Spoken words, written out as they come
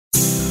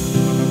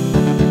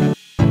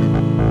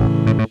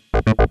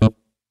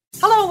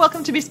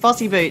welcome to Miss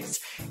Bossy Boots,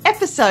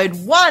 episode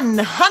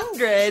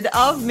 100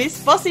 of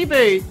Miss Bossy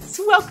Boots.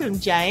 Welcome,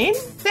 Jane.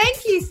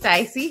 Thank you,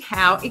 Stacey.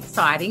 How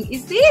exciting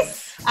is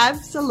this?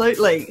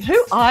 Absolutely.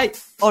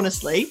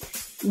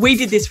 We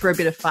did this for a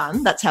bit of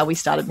fun. That's how we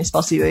started Miss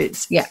Bossy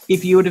Boots. Yeah.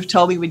 If you would have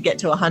told me we'd get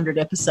to 100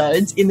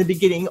 episodes in the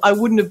beginning, I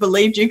wouldn't have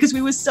believed you because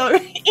we were so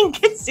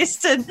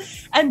inconsistent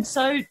and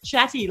so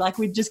chatty. Like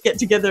we'd just get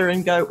together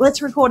and go,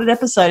 let's record an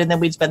episode, and then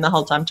we'd spend the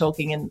whole time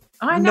talking and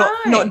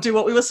not do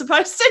what we were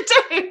supposed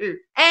to do.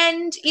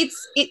 And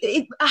it's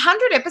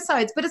 100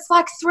 episodes, but it's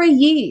like 3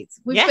 years.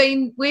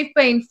 We've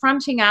been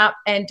fronting up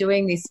and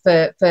doing this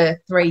for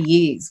 3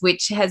 years,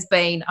 which has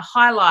been a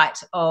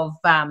highlight of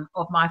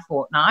my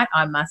fortnight,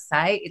 I must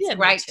say. It's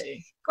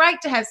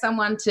great to have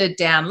someone to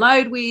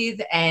download with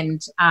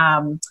and,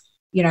 I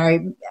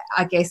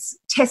guess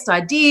test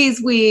ideas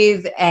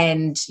with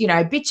and,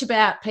 bitch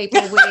about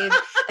people with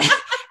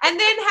and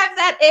then have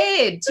that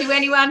aired to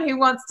anyone who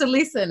wants to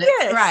listen.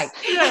 It's great.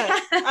 Yeah,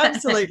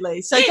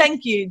 absolutely. So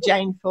thank you,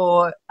 Jane,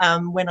 for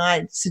when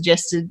I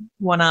suggested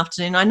one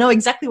afternoon. I know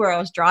exactly where I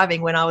was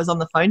driving when I was on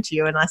the phone to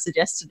you and I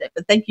suggested it,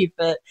 but thank you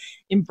for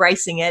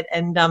embracing it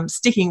and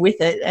sticking with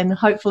it, and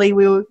hopefully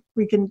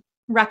we can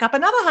rack up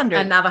another 100.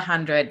 Another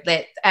 100,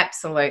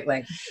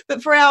 absolutely.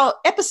 But for our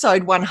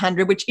episode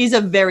 100, which is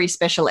a very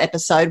special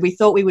episode, we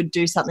thought we would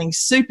do something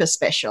super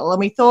special. And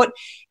we thought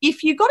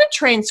if you got a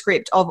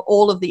transcript of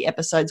all of the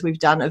episodes we've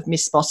done of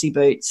Miss Bossy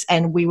Boots,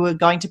 and we were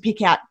going to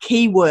pick out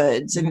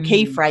keywords and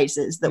key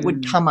phrases that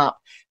would come up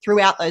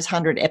throughout those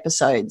 100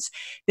 episodes,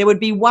 there would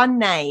be one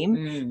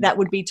name that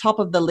would be top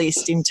of the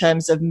list in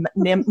terms of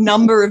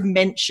number of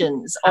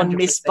mentions on 100%.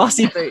 Miss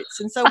Bossy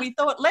Boots. And so we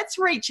thought, let's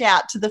reach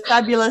out to the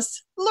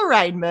fabulous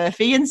Lorraine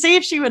Murphy and see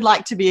if she would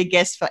like to be a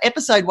guest for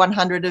episode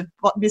 100 of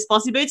Miss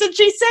Bossy Boots. And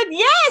she said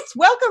yes.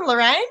 Welcome,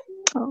 Lorraine.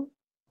 Oh.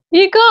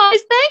 You guys,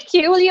 thank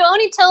you. Well,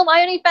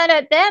 I only found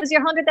out then it was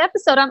your 100th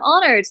episode. I'm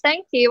honoured.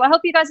 Thank you. I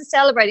hope you guys are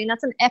celebrating.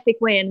 That's an epic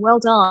win. Well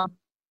done.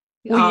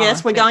 Well,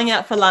 yes, we're going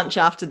out for lunch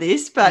after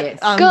this, but yes.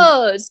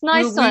 Good,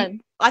 nice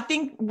one. I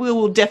think we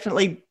will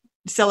definitely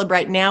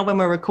celebrate now when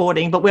we're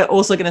recording, but we're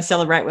also going to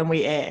celebrate when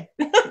we air.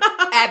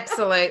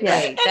 Absolutely.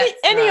 Yeah.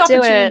 Any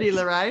opportunity,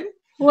 Lorraine.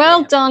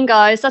 Well done,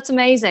 guys. That's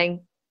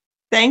amazing.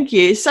 Thank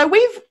you. So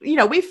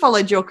we've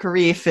followed your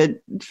career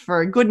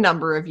for a good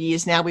number of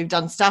years now. We've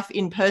done stuff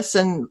in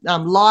person,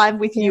 live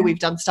with you. We've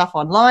done stuff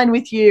online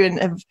with you, and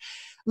have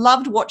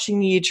loved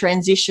watching you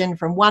transition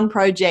from one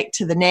project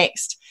to the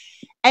next.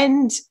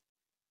 And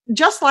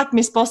just like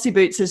Miss Bossy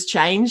Boots has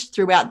changed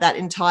throughout that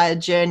entire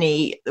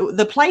journey,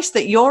 the place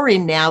that you're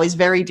in now is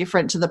very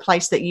different to the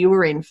place that you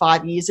were in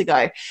 5 years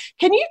ago.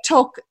 Can you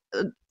talk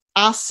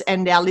us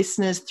and our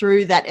listeners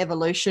through that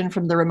evolution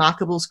from the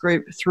Remarkables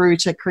Group through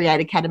to Create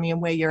Academy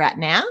and where you're at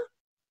now?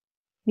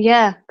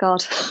 Yeah,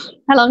 God.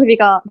 How long have you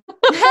got?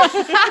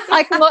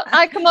 I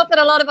come up with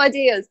a lot of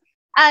ideas.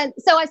 And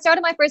so I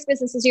started my first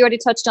business, as you already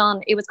touched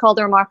on. It was called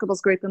the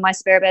Remarkables Group in my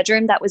spare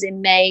bedroom. That was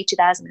in May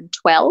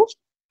 2012.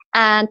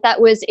 And that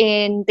was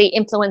in the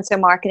influencer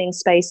marketing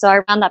space. So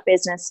I ran that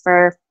business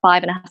for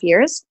 5.5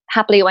 years.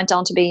 Happily, it went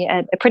on to be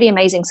a pretty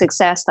amazing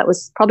success. That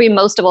was probably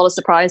most of all a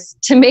surprise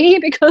to me,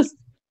 because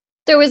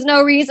there was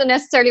no reason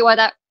necessarily why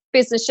that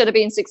business should have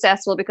been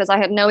successful, because I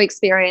had no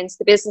experience.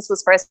 The business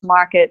was first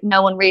market.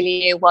 No one really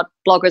knew what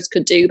bloggers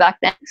could do back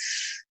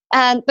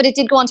then. But it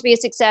did go on to be a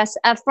success.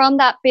 From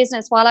that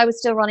business, while I was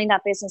still running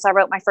that business, I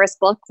wrote my first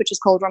book, which was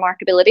called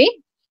Remarkability.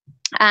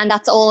 And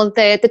that's all of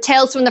the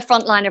tales from the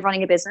front line of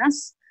running a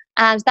business.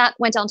 And that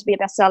went on to be a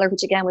bestseller,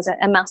 which again was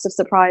a massive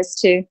surprise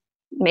to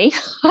me.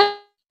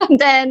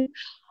 Then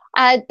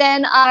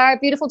our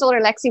beautiful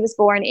daughter Lexi was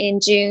born in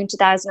June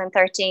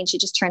 2013. She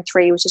just turned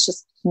 3, which is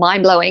just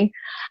mind-blowing.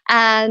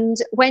 And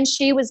when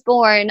she was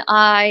born,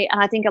 I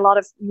think a lot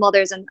of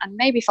mothers and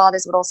maybe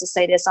fathers would also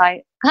say this,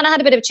 I kind of had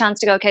a bit of a chance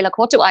to go, okay, look,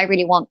 what do I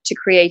really want to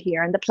create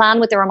here? And the plan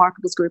with the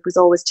Remarkables Group was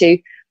always to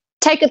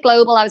take it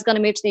global. I was going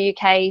to move to the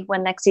UK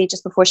when Lexi,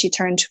 just before she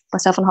turned,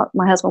 myself and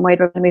my husband Wade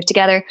were going to move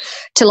together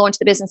to launch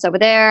the business over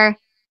there.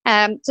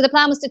 So the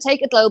plan was to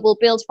take it global,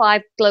 build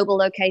 5 global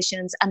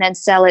locations, and then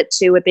sell it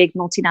to a big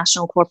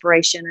multinational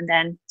corporation, and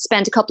then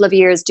spend a couple of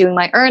years doing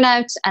my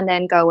earnout, and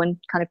then go and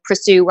kind of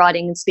pursue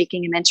writing and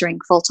speaking and mentoring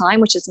full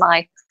time, which is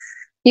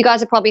you guys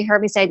have probably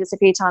heard me say this a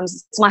few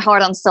times, it's my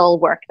heart and soul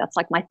work. That's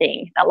like my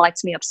thing. That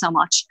lights me up so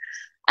much.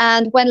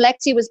 And when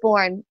Lexi was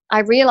born,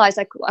 I realized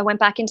I went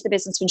back into the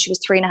business when she was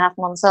 3.5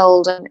 months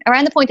old. And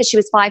around the point that she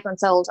was 5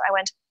 months old, I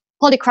went,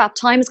 holy crap,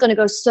 time is going to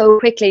go so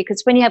quickly.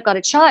 Because when you have got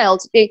a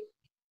child, they're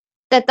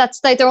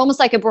almost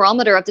like a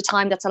barometer of the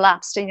time that's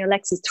elapsed. And,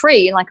 Lexi's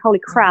 3, and like, holy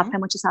crap, how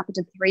much has happened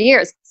in 3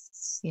 years?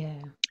 Yeah.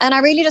 And I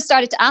really just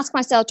started to ask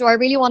myself, do I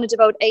really want to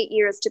devote 8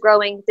 years to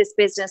growing this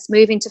business,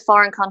 moving to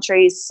foreign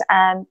countries,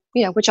 and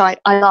which I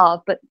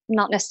love, but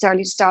not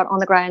necessarily to start on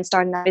the ground,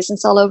 starting that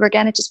business all over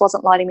again. It just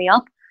wasn't lighting me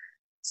up.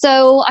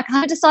 So I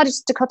kind of decided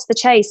to cut to the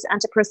chase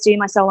and to pursue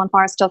my soul on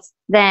fire stuff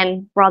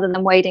then, rather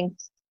than waiting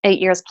 8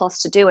 years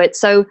plus to do it.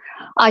 So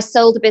I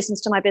sold the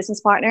business to my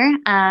business partner,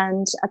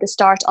 and at the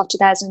start of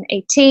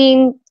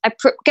 2018, I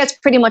guess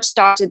pretty much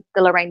started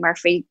the Lorraine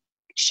Murphy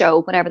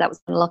show, whatever that was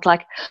going to look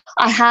like.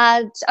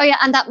 And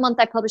that month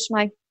I published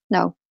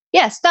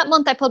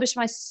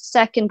my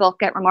second book,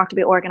 Get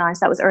Remarkably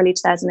Organized. That was early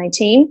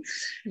 2018.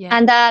 Yeah.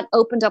 And that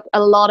opened up a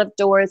lot of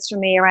doors for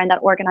me around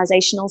that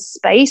organizational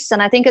space.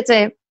 And I think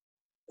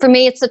for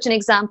me, it's such an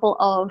example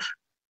of,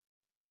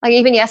 like,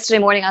 even yesterday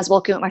morning, I was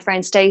walking with my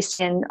friend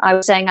Stacey, and I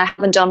was saying I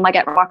haven't done my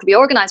Get Remarkably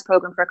Organized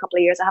program for a couple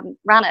of years. I haven't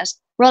run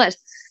it.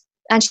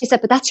 And she said,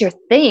 but that's your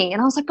thing.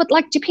 And I was like, but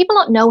like, do people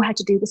not know how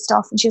to do this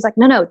stuff? And she was like,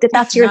 no,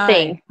 that's your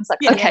thing. I was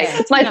like, okay,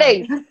 it's my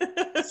thing.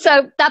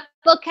 So that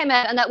book came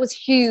out, and that was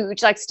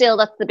huge. Like, still,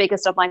 that's the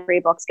biggest of my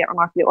 3 books, Get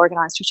Remarkably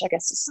Organized, which I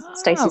guess is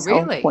Stacey's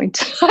whole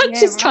point.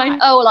 She's trying,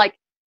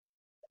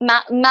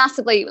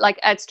 massively, like,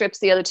 outstrips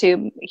the other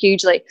 2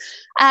 hugely.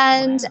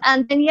 And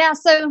then,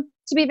 so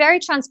to be very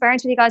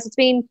transparent with you guys,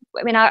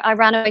 I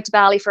ran away to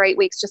Bali for 8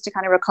 weeks just to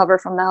kind of recover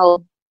from the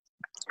whole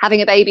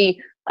having a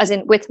baby, as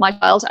in with my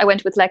child. I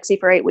went with Lexi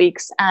for 8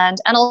 weeks and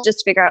all just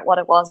to figure out what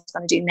it was I was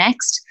going to do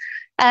next.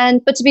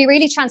 But to be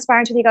really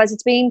transparent with you guys,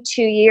 it's been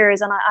 2 years,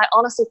 and I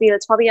honestly feel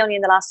it's probably only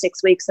in the last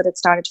 6 weeks that it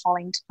started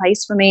falling into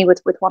place for me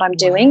with what I'm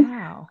doing.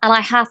 Wow. And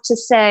I have to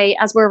say,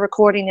 as we're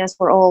recording this,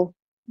 we're all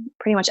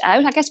pretty much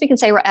out. I guess we can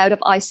say we're out of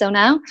ISO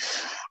now.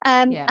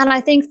 And I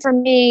think for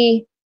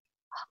me,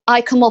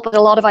 I come up with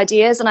a lot of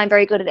ideas, and I'm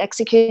very good at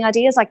executing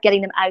ideas, like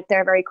getting them out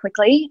there very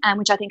quickly,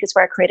 which I think is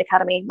where Create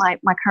Academy, my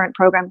current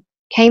program,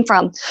 came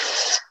from.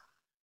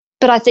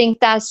 But I think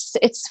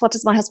it's what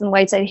does my husband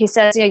Wade say? He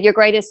says, your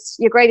greatest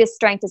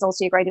strength is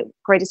also your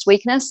greatest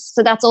weakness.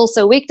 So that's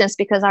also weakness,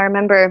 because I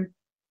remember,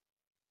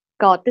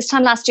 this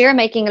time last year,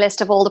 making a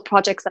list of all the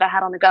projects that I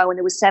had on the go, and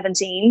it was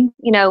 17.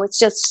 It's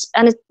just,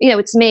 and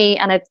it's me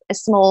and a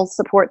small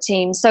support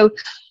team. So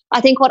I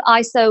think what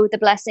the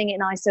blessing in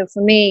ISO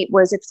for me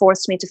was it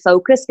forced me to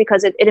focus,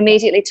 because it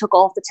immediately took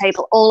off the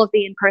table all of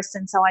the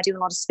in-person. So I do a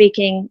lot of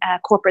speaking,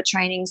 corporate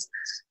trainings,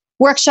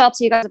 workshops.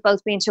 You guys have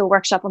both been to a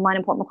workshop of mine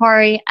in Port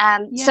Macquarie.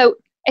 So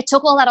it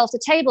took all that off the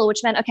table,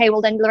 which meant, okay,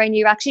 well then, Lorraine,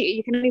 you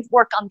can only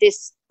work on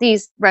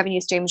these revenue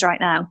streams right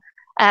now.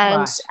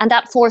 And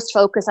that forced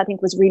focus, I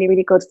think, was really,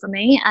 really good for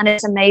me. And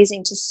it's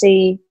amazing to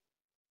see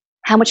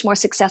how much more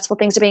successful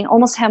things are being,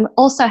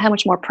 also how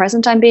much more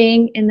present I'm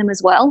being in them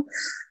as well.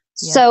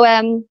 Yeah. So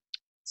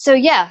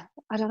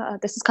I don't know,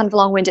 this is kind of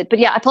long-winded, but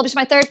I published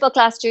my 3rd book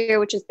last year,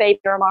 which is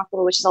Baby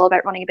Remarkable, which is all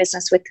about running a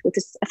business with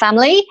a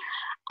family.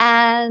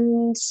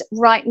 And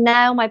right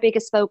now, my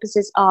biggest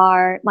focuses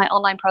are my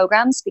online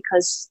programs,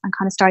 because I'm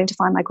kind of starting to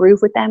find my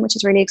groove with them, which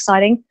is really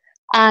exciting.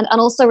 And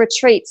also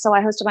retreats. So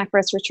I hosted my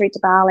first retreat to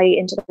Bali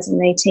in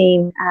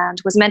 2018,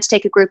 and was meant to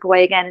take a group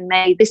away again in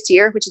May this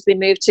year, which has been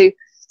moved to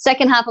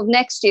second half of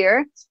next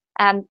year.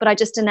 But I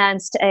just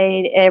announced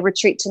a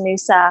retreat to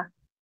Noosa.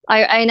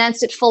 I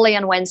announced it fully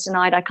on Wednesday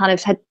night. I kind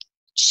of had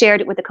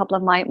shared it with a couple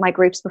of my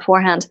groups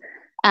beforehand.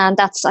 And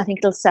I think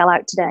it'll sell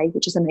out today,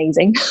 which is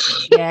amazing.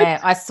 Yeah,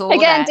 I saw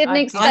Again, didn't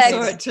expect. I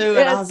saw it too,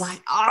 and I was like,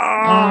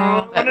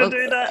 I want to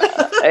do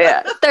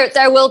that.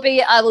 There will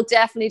be, I will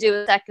definitely do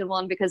a second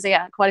one, because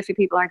quite a few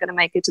people aren't going to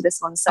make it to this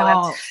one. So,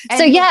 I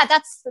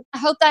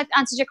hope that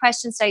answers your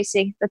question,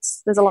 Stacey.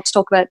 There's a lot to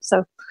talk about.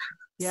 So.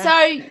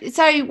 Yeah.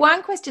 So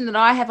one question that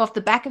I have off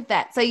the back of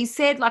that. So you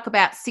said, like,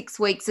 about 6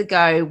 weeks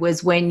ago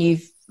was when you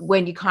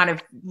kind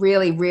of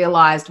really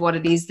realized what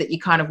it is that you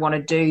kind of want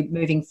to do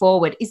moving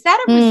forward. Is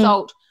that a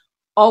result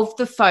of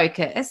the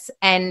focus,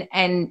 and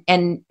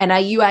are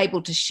you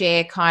able to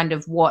share kind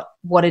of what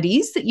it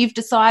is that you've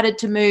decided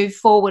to move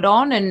forward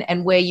on,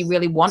 and where you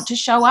really want to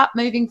show up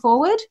moving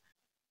forward?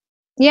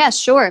 Yeah,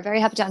 sure. Very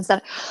happy to answer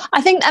that.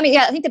 I think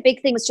the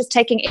big thing was just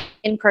taking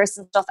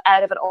in-person stuff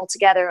out of it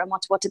altogether. And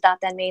what did that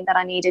then mean that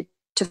I needed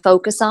to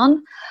focus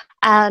on?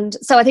 And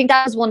so I think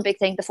that was one big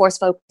thing, the forced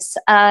focus.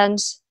 And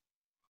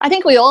I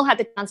think we all had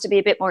the chance to be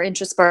a bit more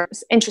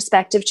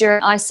introspective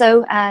during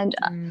ISO.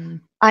 And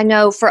I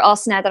know for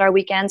us now that our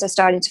weekends are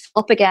starting to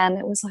fill up again,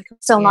 it was like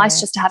so nice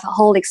just to have a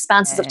whole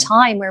expanse of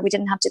time where we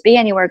didn't have to be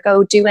anywhere,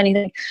 go do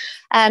anything.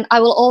 And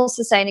I will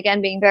also say, and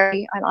again, being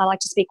I like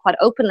to speak quite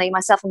openly,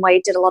 myself and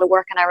Wade did a lot of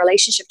work in our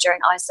relationship during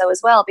ISO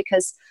as well,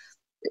 because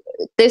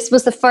this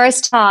was the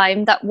first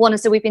time that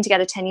so we've been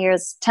together 10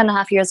 and a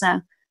half years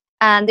now.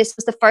 And this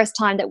was the first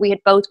time that we had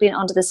both been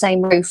under the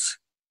same roof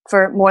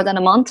for more than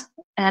a month.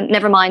 And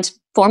never mind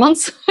 4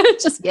 months.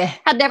 Just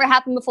had never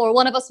happened before.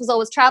 One of us was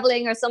always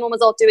traveling, or someone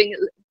was off doing,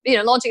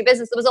 launching a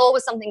business. There was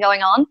always something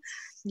going on.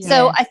 Yeah.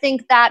 So I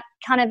think that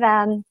kind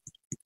of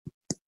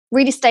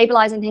really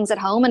stabilizing things at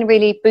home and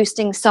really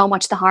boosting so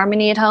much the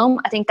harmony at home,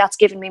 I think that's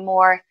given me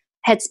more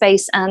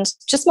headspace and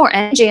just more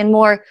energy and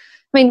more.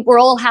 We're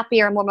all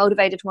happier and more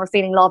motivated when we're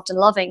feeling loved and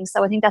loving.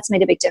 So I think that's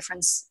made a big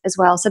difference as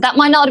well. So that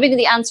might not have been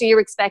the answer you're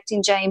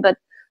expecting, Jane, but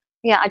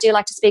I do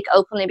like to speak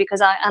openly,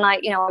 because I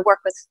work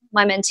with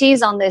my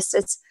mentees on this.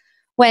 It's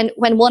when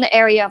one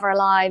area of our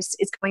lives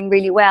is going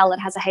really well, it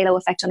has a halo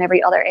effect on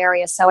every other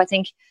area. So I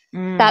think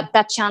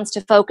that chance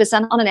to focus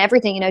on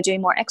everything,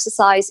 doing more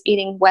exercise,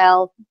 eating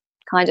well,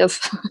 kind of,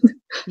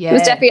 Yeah. there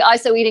was definitely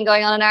ISO eating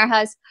going on in our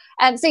house.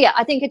 So yeah,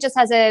 I think it just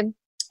has a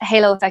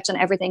halo effect on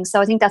everything.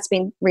 So I think that's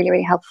been really,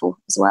 really helpful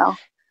as well.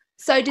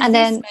 So does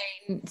this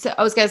mean, so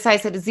I was going to say,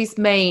 so does this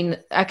mean,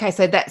 okay,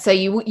 so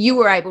you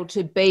were able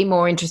to be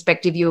more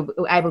introspective, you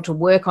were able to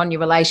work on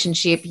your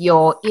relationship,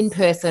 your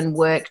in-person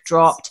work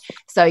dropped,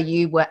 so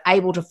you were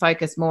able to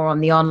focus more on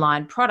the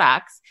online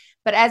products.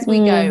 But as we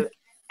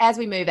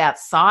move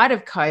outside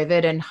of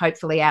COVID and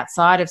hopefully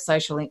outside of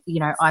social,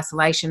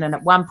 isolation, and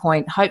at one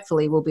point,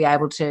 hopefully we'll be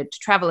able to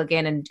travel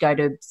again and go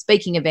to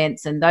speaking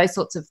events and those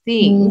sorts of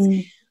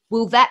things,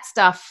 will that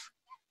stuff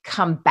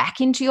come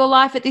back into your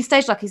life at this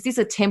stage? Like, is this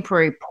a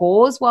temporary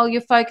pause while you're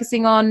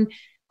focusing on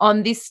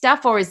this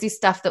stuff, or is this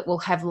stuff that will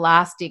have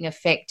lasting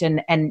effect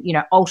and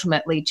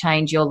ultimately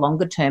change your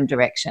longer term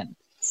direction?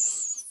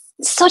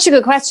 Such a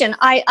good question.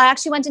 I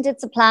actually went and did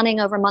some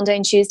planning over Monday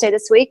and Tuesday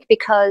this week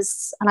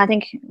because, and I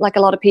think like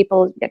a lot of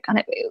people,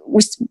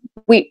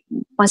 we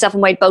myself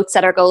and Wade both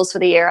set our goals for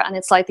the year, and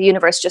it's like the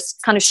universe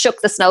just kind of shook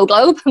the snow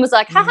globe and was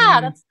like,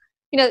 haha, that's,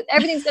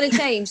 everything's going to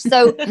change.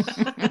 So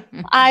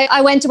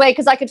I went away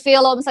because I could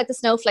feel almost like the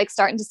snowflakes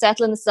starting to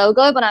settle in the snow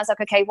globe. And I was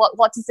like, okay,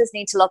 what does this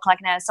need to look like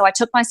now? So I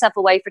took myself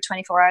away for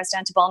 24 hours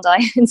down to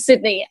Bondi in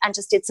Sydney and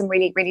just did some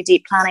really, really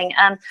deep planning.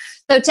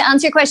 So to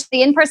answer your question,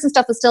 the in-person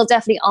stuff is still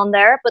definitely on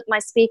there, but my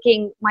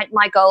speaking,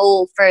 my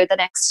goal for the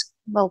next,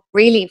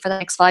 really for the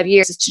next 5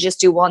 years is to just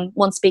do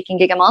one speaking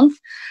gig a month.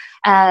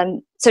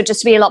 So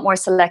just to be a lot more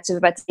selective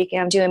about the speaking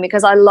I'm doing,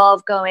 because I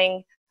love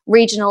going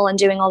regional and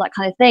doing all that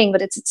kind of thing,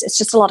 but it's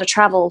just a lot of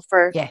travel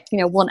for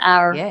 1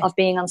 hour of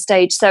being on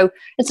stage. So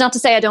it's not to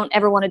say I don't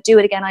ever want to do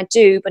it again, I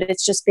do, but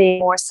it's just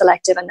being more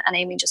selective and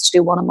aiming just to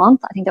do one a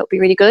month. I think that would be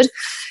really good.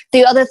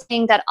 The other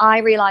thing that I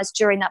realized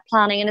during that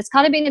planning, and it's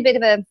kind of been a bit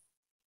of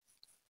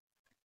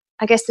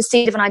the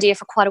seed of an idea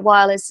for quite a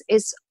while,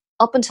 is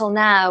up until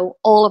now,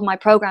 all of my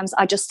programs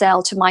I just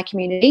sell to my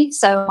community.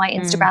 So my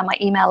Instagram, my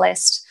email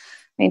list,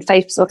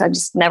 Facebook, I'm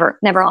just never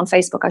on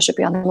Facebook. I should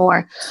be on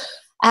more.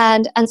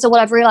 And so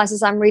what I've realized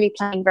is I'm really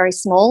playing very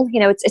small.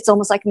 It's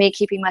almost like me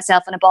keeping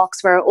myself in a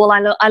box where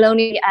I'll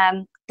only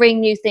bring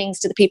new things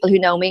to the people who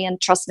know me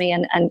and trust me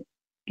and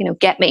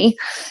get me.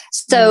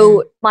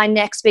 So my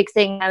next big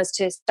thing now is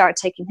to start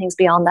taking things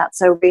beyond that.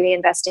 So really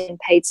investing in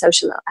paid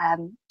social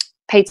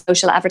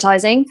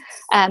advertising,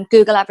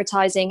 Google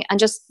advertising, and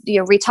just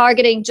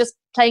retargeting, just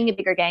playing a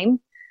bigger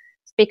game.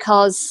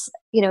 Because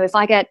if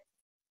I get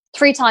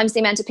 3 times the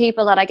amount of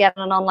people that I get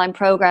on an online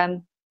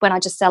program when I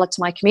just sell it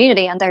to my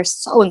community, and they're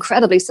so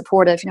incredibly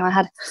supportive. I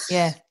had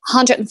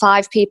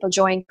 105 people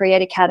join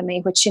Create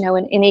Academy, which in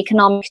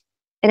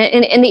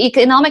the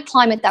economic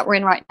climate that we're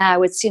in right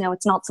now, it's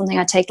it's not something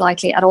I take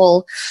lightly at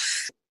all.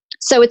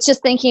 So it's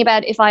just thinking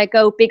about, if I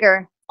go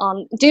bigger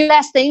on, do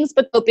less things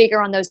but go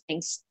bigger on those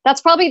things.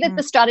 That's probably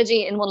the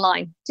strategy in one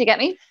line. Do you get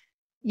me?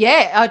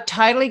 Yeah, I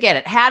totally get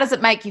it. How does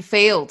it make you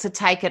feel to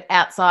take it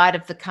outside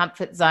of the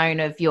comfort zone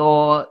of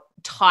your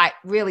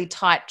really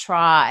tight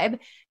tribe,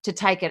 to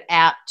take it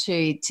out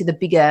to the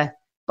bigger,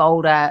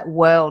 bolder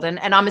world? And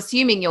I'm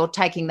assuming you're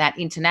taking that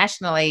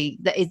internationally.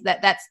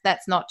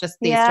 That's not just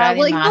the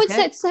Australian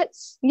market. For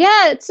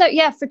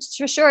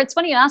sure. It's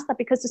funny you ask that,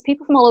 because there's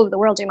people from all over the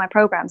world doing my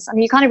programs,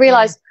 and you kind of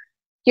realize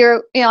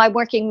I'm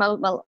working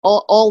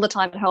all the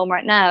time at home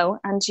right now,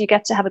 and you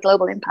get to have a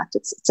global impact.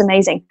 It's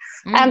amazing.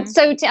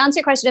 So to answer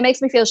your question, it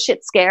makes me feel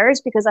shit scared,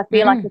 because I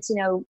feel like it's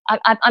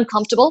I'm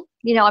comfortable.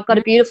 I've got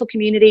a beautiful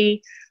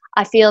community.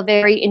 I feel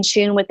very in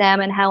tune with them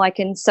and how I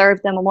can serve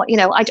them, and what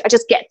I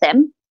just get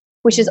them,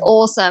 which is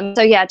awesome.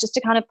 So just to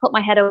kind of put my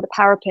head over the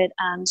parapet,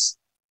 and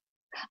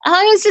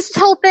it's just this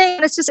whole thing.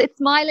 It's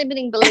my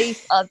limiting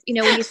belief of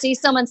when you see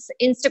someone's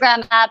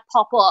Instagram ad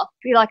pop up,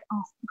 you're like,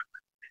 oh,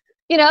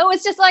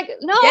 it's just like,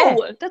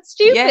 no, that's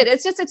stupid.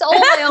 It's all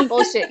my own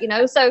bullshit.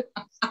 So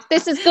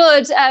this is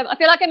good. I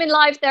feel like I'm in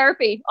live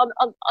therapy on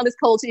this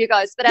call to you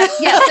guys, but so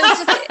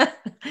it's just.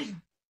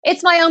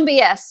 It's my own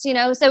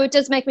BS, so it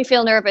does make me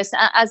feel nervous.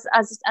 As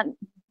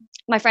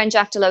my friend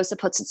Jack Delosa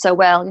puts it so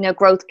well,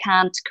 growth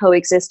can't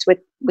coexist with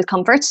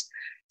comfort.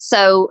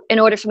 So in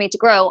order for me to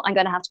grow, I'm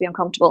going to have to be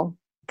uncomfortable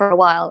for a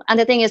while. And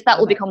the thing is, that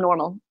will become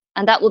normal,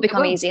 and that will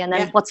become easy. And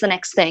then what's the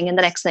next thing and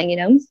the next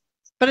thing,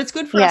 But it's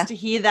good for us to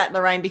hear that,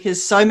 Lorraine,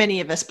 because so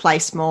many of us play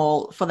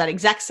small for that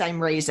exact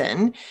same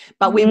reason.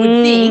 But we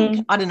would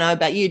think, I don't know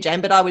about you, Jane,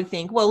 but I would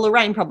think, well,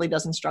 Lorraine probably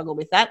doesn't struggle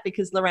with that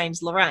because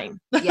Lorraine's Lorraine.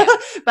 Yeah.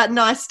 But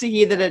nice to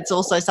hear that it's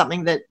also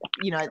something that,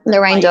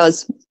 Lorraine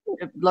does.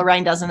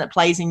 Lorraine does, and it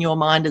plays in your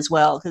mind as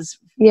well. Because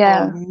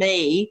for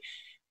me,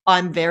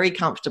 I'm very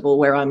comfortable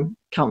where I'm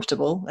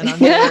comfortable, and I'm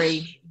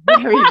very,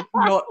 very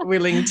not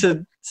willing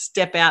to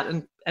step out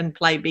and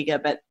play bigger.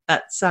 But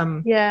that's a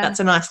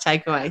nice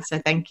takeaway, so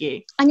thank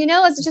you. And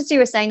as just you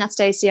were saying that,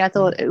 Stacey, I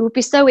thought it would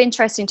be so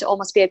interesting to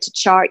almost be able to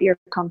chart your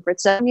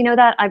comfort zone.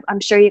 That I'm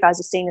sure you guys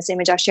have seen this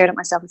image. I shared it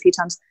myself a few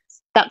times,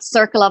 that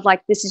circle of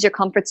like, this is your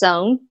comfort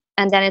zone,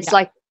 and then it's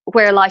like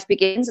where life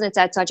begins, and it's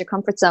outside your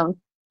comfort zone.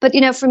 But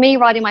for me,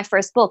 writing my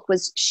first book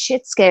was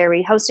shit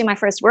scary. Hosting my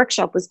first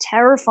workshop was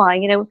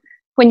terrifying.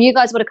 when you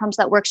guys would have come to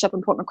that workshop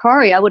in Port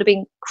Macquarie, I would have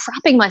been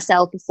crapping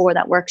myself before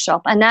that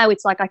workshop. And now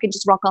it's like I could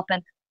just rock up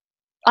and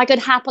I could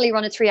happily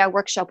run a 3-hour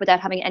workshop without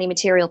having any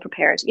material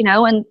prepared, you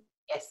know, and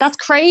that's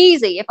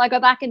crazy. If I go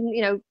back and,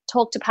 you know,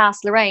 talk to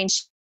past Lorraine,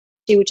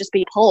 she would just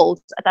be appalled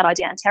at that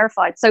idea and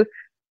terrified. So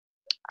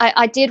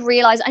I did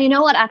realize, and you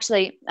know what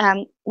actually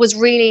was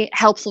really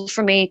helpful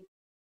for me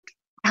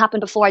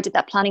happened before I did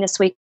that planning this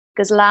week,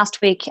 because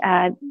last week,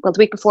 the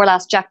week before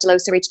last, Jack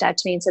Delosa reached out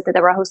to me and said that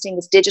they were hosting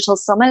this digital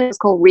summit. It was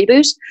called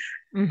Reboot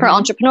for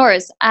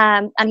entrepreneurs.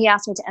 And he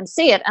asked me to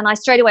MC it. And I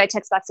straight away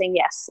texted back saying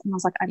yes. And I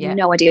was like, I have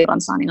no idea what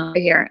I'm signing up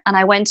here. And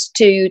I went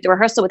to the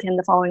rehearsal with him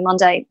the following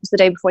Monday. It was the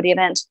day before the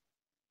event.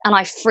 And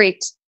I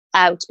freaked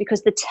out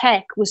because the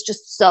tech was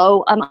just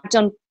so, I've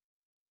done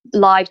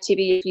live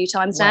TV a few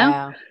times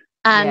now.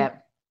 And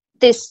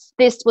this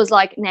was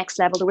like next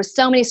level. There were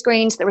so many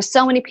screens. There were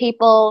so many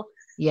people.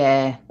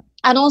 Yeah.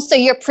 And also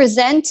you're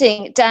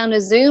presenting down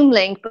a Zoom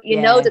link, but you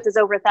know that there's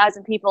over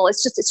 1,000 people.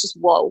 It's just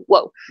whoa.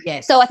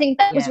 Yes. So I think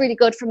that was really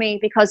good for me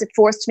because it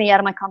forced me out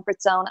of my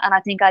comfort zone. And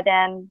I think I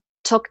then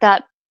took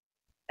that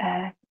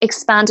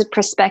expanded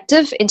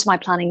perspective into my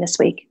planning this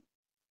week.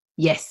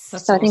 Yes. So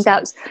awesome. I think that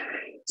was,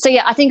 so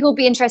yeah, I think it will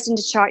be interesting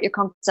to chart your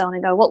comfort zone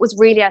and go, what was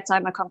really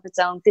outside my comfort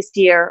zone this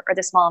year or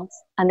this month?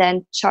 And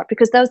then chart,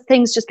 because those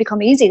things just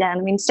become easy then.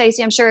 I mean,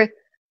 Stacey, I'm sure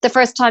the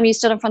first time you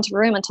stood in front of a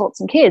room and taught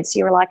some kids,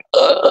 you were like,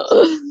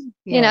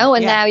 you know,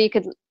 and now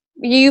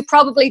you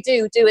probably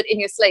do it in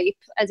your sleep,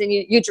 as in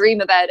you dream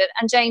about it.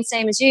 And Jane,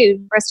 same as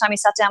you, first time you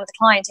sat down with a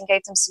client and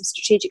gave them some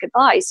strategic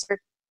advice,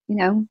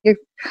 your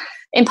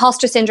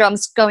imposter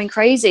syndrome's going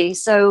crazy.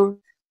 So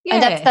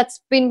and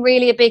that's been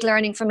really a big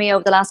learning for me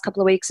over the last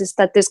couple of weeks, is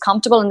that there's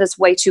comfortable and there's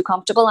way too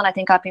comfortable. And I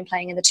think I've been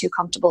playing in the too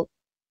comfortable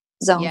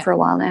zone for a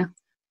while now.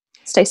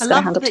 Stacey's got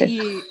a hand up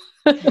too.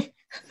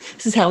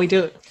 This is how we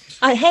do it.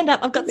 Hand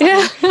up. I've got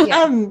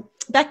something.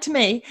 Back to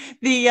me.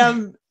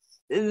 The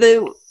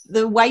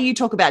way you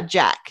talk about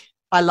Jack,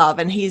 I love,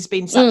 and he's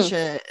been such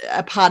a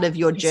part of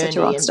your journey. Such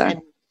a rock star.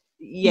 And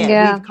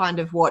we've kind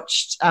of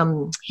watched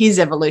his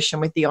evolution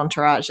with the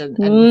Entourage and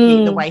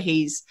the way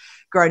he's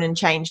grown and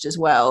changed as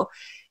well.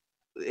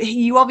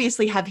 You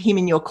obviously have him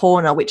in your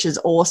corner, which is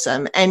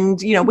awesome. And,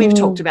 you know, we've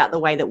talked about the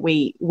way that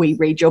we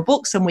read your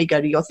books and we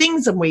go to your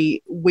things and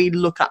we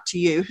look up to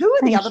you. Who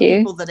are the other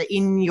people that are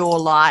in your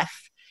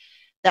life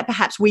that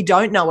perhaps we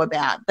don't know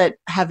about that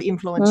have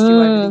influenced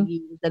you over the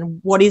years? And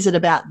what is it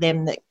about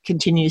them that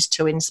continues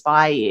to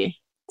inspire you?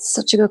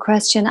 Such a good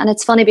question. And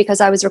it's funny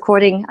because I was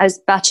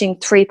batching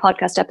 3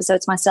 podcast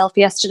episodes myself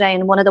yesterday,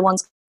 and one of the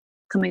ones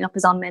coming up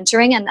is on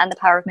mentoring and the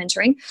power of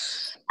mentoring.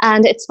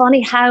 And it's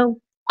funny how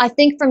I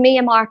think for me,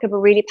 a mark of a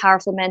really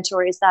powerful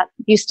mentor is that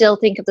you still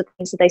think of the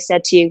things that they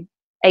said to you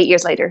 8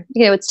 years later.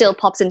 You know, it still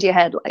pops into your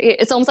head.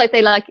 It's almost like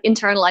they like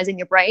internalize in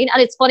your brain.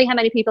 And it's funny how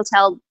many people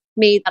tell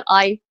me that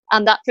I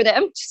am that for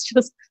them. It's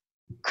just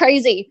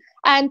crazy.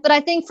 But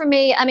I think for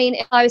me, I mean,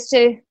 if I was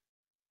to,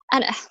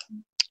 and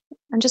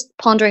I'm just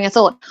pondering a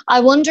thought. I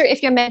wonder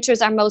if your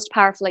mentors are most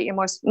powerful at your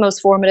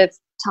most formative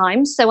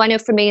times. So I know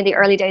for me in the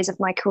early days of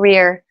my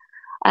career,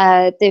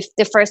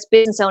 the first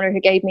business owner who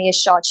gave me a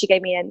shot, she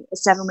gave me a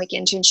 7-week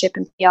internship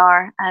in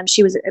PR.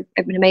 She was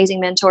an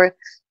amazing mentor.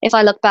 If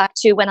I look back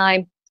to when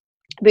I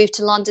moved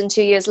to London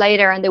 2 years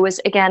later, and there was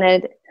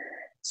again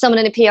someone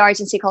in a PR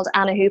agency called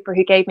Anna Hooper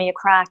who gave me a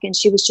crack, and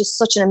she was just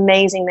such an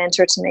amazing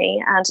mentor to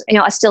me. And you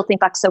know, I still think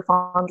back so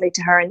fondly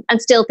to her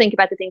and still think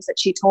about the things that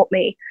she taught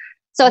me.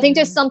 So I think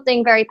there's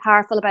something very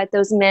powerful about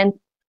those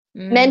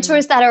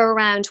mentors that are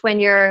around when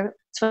you're,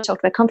 so I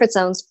talked about comfort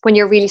zones, when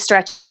you're really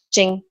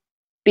stretching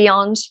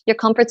beyond your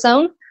comfort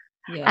zone.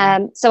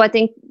 So I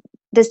think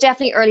there's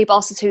definitely early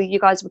bosses who you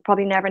guys would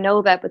probably never know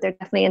about, but they're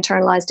definitely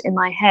internalized in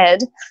my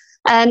head.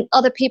 And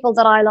other people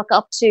that I look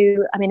up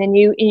to, I mean, a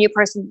new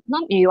person,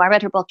 not new, I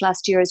read her book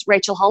last year, is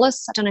Rachel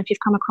Hollis. I don't know if you've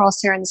come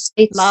across her in the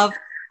States. Love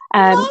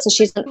so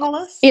she's,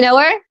 Hollis. You know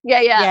her?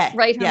 Yeah.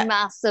 Rate her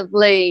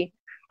massively.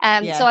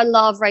 So I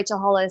love Rachel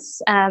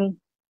Hollis. I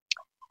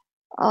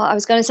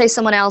was going to say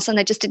someone else, and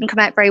they just didn't come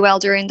out very well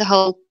during the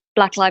whole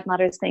Black Lives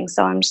Matter thing.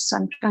 So I'm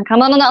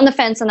on the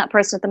fence on that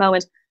person at the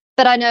moment.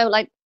 But I know,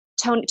 like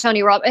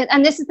Tony Robbins,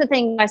 and this is the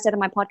thing I said in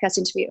my podcast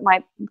interview,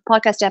 my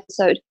podcast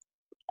episode.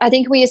 I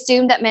think we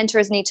assume that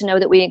mentors need to know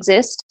that we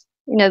exist.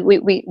 You know,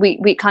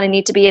 we kind of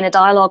need to be in a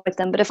dialogue with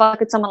them. But if I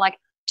look at someone like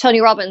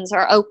Tony Robbins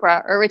or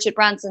Oprah or Richard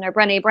Branson or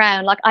Brené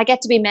Brown, like I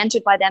get to be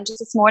mentored by them. Just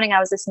this morning I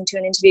was listening to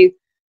an interview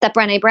that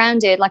Brené Brown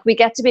did. Like, we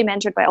get to be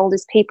mentored by all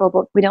these people,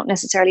 but we don't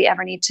necessarily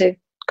ever need to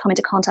come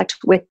into contact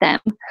with them.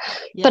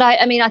 But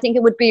I mean, I think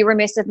it would be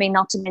remiss of me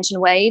not to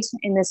mention Wade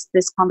in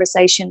this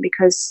conversation,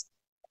 because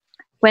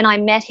when I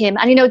met him,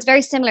 and you know, it's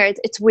very similar.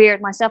 It's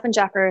weird. Myself and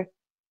Jack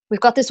we've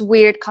got this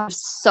weird kind of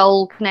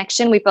soul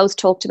connection. We both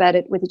talked about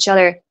it with each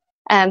other.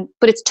 But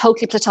it's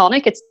totally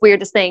platonic. It's the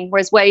weirdest thing,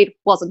 whereas Wade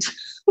wasn't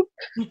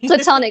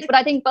platonic. But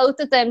I think both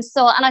of them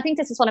saw, and I think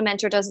this is what a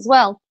mentor does as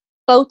well,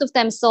 both of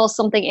them saw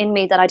something in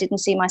me that I didn't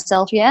see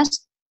myself yet.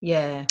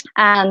 Yeah.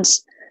 And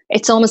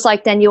it's almost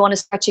like then you want to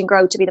stretch and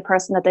grow to be the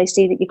person that they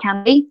see that you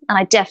can be. And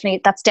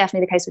that's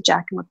definitely the case with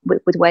Jack and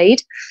with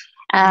Wade.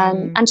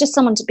 And just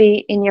someone to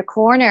be in your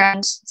corner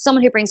and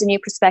someone who brings a new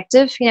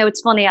perspective. You know,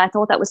 it's funny, I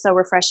thought that was so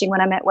refreshing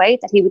when I met Wade,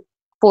 that he would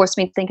force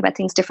me to think about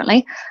things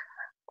differently.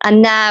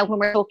 And now when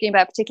we're talking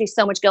about particularly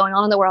so much going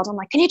on in the world, I'm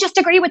like, can you just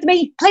agree with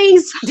me,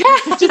 please?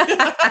 just say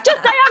I'm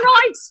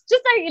right. Just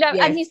say, you know,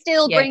 and he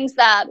still brings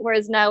that,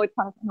 whereas now it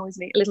kind of annoys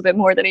me a little bit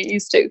more than it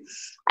used to.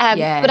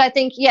 But I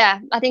think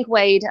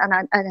Wade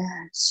and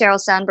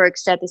Sheryl Sandberg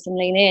said this in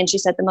Lean In. She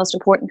said the most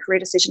important career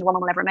decision a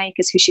woman will ever make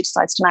is who she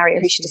decides to marry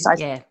or who she decides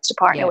to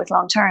partner with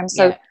long term.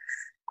 So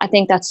I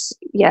think that's,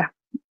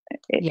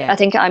 I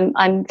think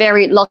I'm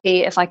very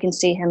lucky if I can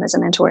see him as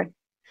a mentor.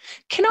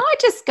 Can I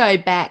just go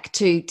back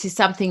to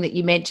something that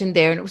you mentioned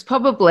there, and it was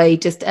probably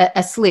just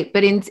a slip,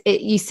 but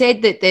you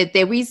said that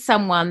there is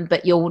someone,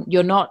 but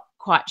you're not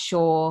quite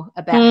sure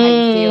about how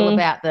you feel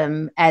about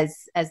them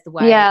as the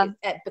way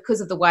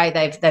because of the way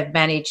they've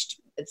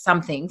managed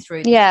something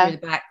through the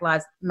Black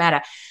Lives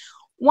Matter.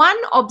 One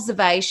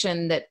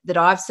observation that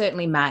I've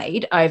certainly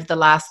made over the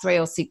last 3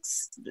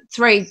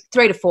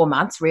 to 4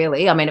 months,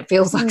 really. I mean, it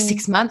feels like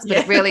 6 months, but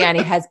it really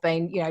only has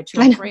been, 2 or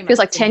 3 months. It feels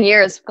like 10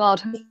 years.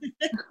 God.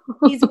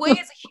 Is we as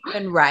a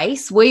human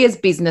race, we as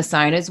business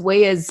owners,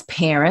 we as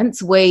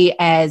parents, we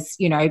as,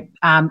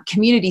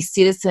 community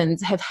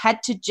citizens have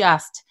had to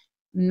just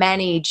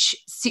manage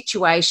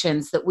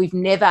situations that we've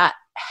never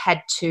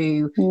had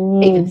to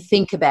even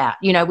think about.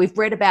 We've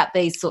read about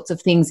these sorts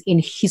of things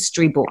in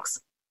history books.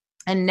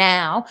 And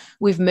now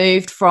we've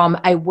moved from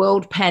a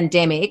world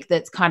pandemic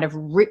that's kind of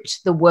ripped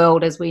the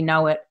world as we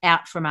know it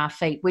out from our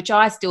feet, which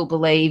I still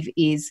believe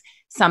is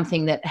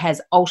something that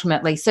has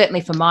ultimately, certainly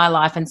for my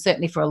life and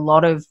certainly for a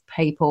lot of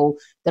people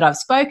that I've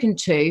spoken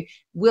to,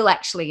 will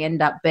actually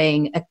end up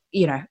being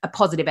a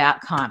positive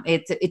outcome.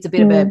 It's a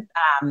bit of a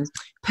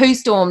poo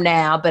storm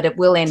now, but it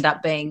will end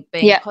up being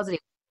positive.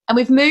 And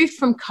we've moved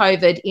from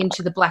COVID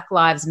into the Black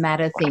Lives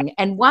Matter thing.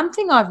 And one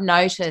thing I've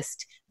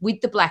noticed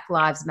with the Black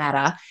Lives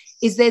Matter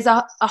is there's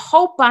a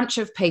whole bunch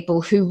of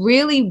people who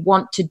really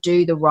want to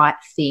do the right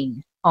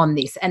thing on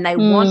this, and they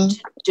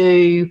want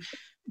to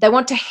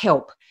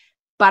help,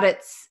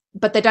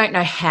 but they don't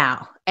know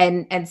how.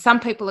 And some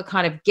people are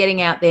kind of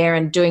getting out there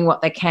and doing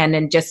what they can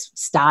and just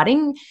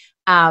starting.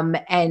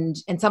 And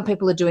some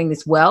people are doing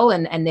this well,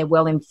 and they're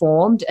well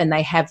informed, and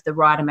they have the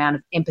right amount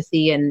of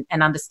empathy and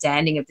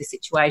understanding of the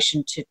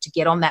situation to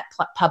get on that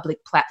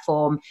public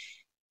platform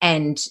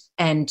and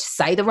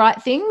say the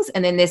right things.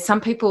 And then there's some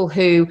people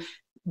who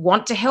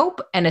want to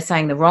help and are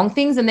saying the wrong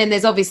things. And then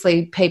there's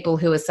obviously people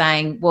who are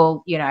saying,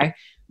 well,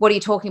 what are you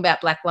talking about?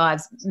 Black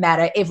lives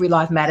matter. Every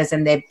life matters.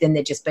 And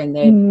they're just being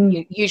their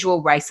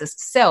usual racist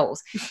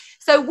selves.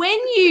 So when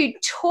you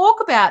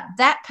talk about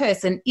that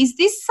person, is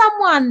this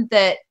someone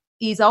that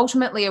is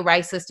ultimately a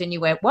racist and you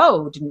went,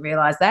 whoa, didn't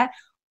realize that?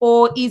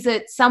 Or is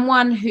it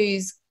someone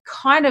who's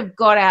kind of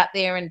got out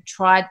there and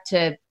tried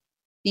to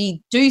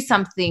do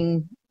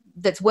something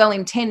that's well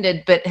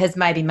intended but has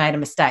maybe made a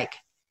mistake?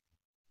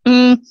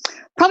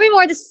 Probably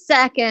more the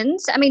second.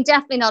 I mean,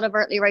 definitely not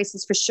overtly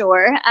racist for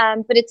sure,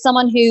 but it's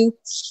someone who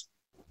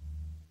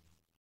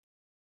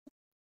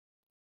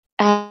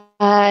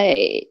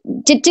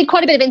did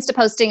quite a bit of Insta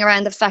posting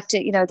around the fact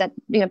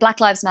that Black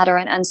Lives Matter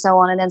and so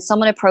on. And then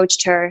someone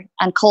approached her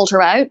and called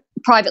her out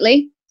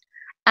privately,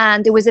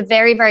 and there was a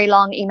very, very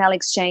long email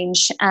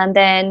exchange. And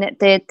then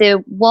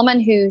the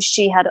woman who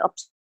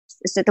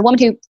the woman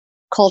who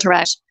called her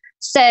out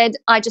said,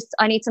 I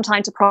need some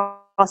time to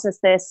process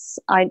this.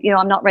 I'm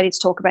not ready to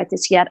talk about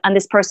this yet. And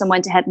this person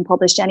went ahead and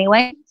published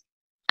anyway.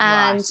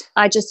 And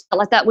I just felt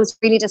like that was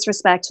really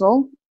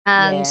disrespectful.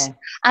 And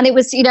it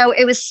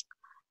was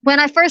when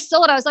I first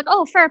saw it, I was like,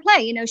 oh, fair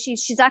play.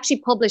 She's actually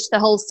published the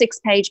whole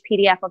 6-page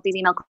PDF of these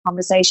email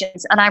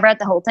conversations. And I read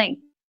the whole thing.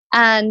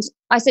 And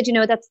I said,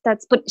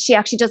 but she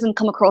actually doesn't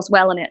come across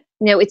well in it.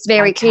 It's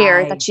very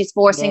clear that she's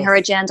forcing her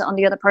agenda on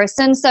the other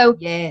person. So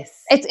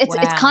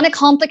it's kind of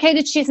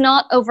complicated. She's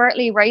not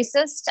overtly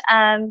racist.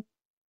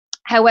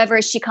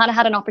 However, she kind of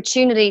had an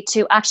opportunity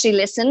to actually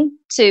listen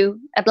to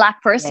a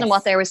Black person and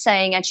what they were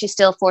saying, and she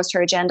still forced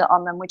her agenda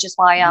on them, which is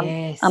why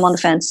I'm on the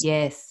fence.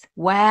 Yes.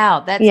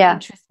 Wow, that's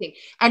interesting.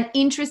 And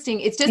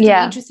interesting. It's just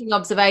an interesting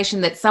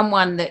observation that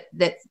someone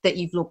that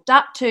you've looked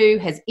up to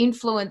has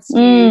influenced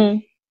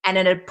you. And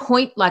at a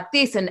point like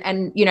this, and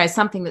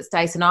something that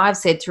Stacey and I have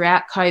said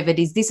throughout COVID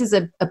is this is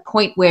a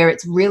point where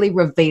it's really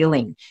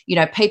revealing.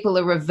 People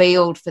are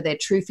revealed for their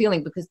true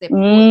feeling because they're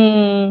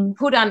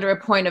put under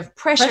a point of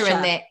pressure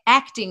and they're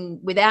acting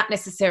without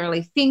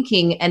necessarily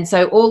thinking. And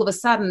so all of a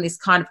sudden this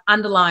kind of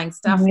underlying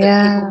stuff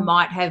that people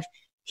might have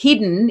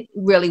hidden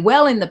really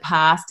well in the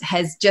past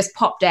has just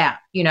popped out,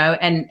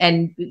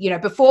 and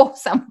before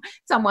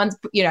someone's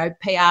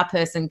PR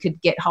person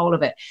could get hold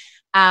of it.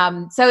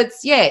 So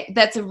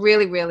that's a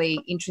really,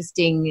 really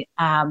interesting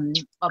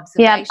observation.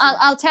 Yeah,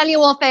 I'll tell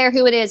you off air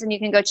who it is, and you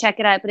can go check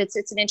it out. But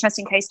it's an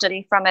interesting case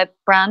study from a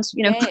brand,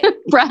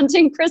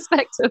 branding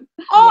perspective.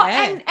 Oh,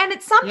 and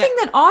it's something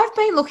that I've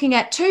been looking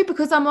at too,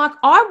 because I'm like,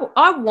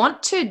 I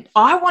want to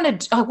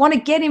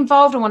get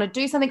involved. I want to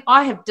do something.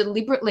 I have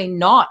deliberately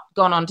not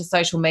gone onto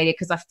social media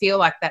because I feel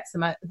like that's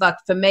like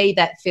for me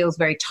that feels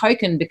very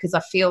token, because I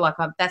feel like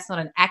that's not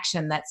an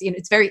action. That's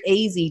it's very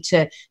easy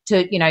to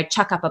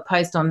chuck up a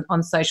post on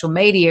social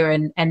media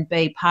and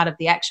be part of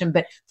the action.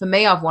 But for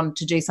me, I've wanted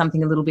to do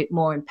something a little bit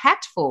more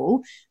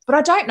impactful, but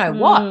I don't know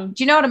what.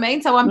 Do you know what I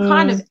mean? So I'm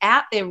kind of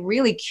out there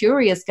really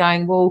curious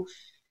going, well,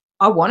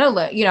 I want to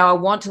learn, I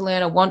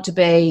want to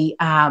be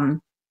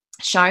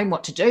shown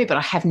what to do, but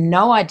I have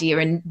no idea.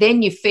 And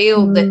then you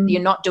feel that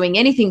you're not doing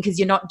anything because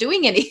you're not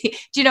doing anything.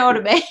 Do you know what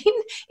I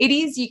mean? It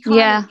is, you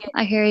kind of get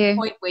I hear you. to the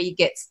point where you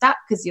get stuck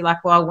because you're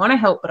like, well, I want to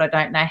help, but I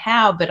don't know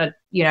how, but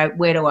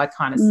where do I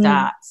kind of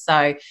start?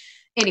 So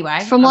anyway,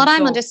 from what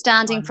I'm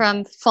understanding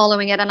from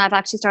following it, and I've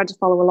actually started to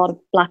follow a lot of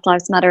Black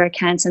Lives Matter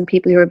accounts and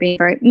people who are being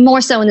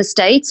more so in the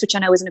States, which I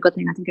know isn't a good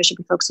thing. I think I should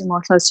be focusing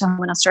more close to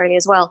home in Australia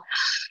as well.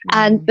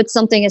 But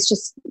something is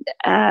just,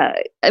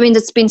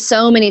 there's been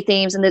so many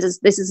themes, and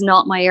this is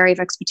not my area of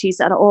expertise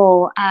at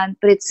all.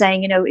 But it's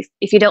saying,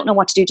 if you don't know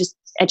what to do, just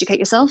educate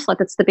yourself. Like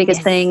that's the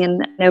biggest thing.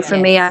 And for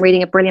me, I'm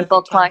reading a brilliant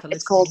book.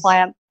 It's called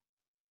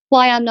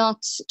Why I'm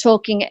Not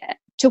Talking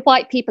to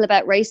White People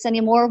About Race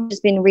Anymore, which has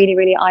been really,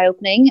 really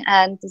eye-opening.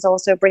 And there's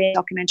also a brilliant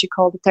documentary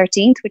called The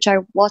 13th, which I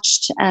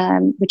watched,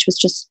 which was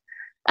just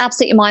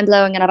absolutely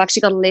mind-blowing. And I've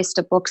actually got a list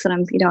of books that I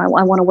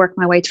want to work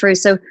my way through.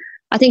 So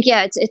I think,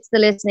 it's the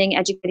listening,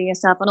 educating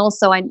yourself. And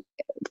also I've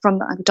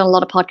done a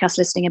lot of podcast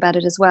listening about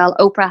it as well.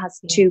 Oprah has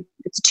it's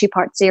a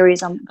 2-part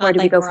series on Where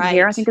Do We Go From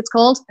Here, I think it's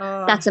called.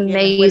 That's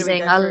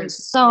amazing. I learned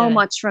so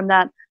much from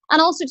that.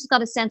 And also just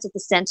got a sense of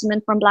the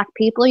sentiment from Black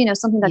people.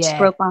 Something that just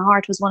broke my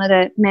heart was one of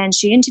the men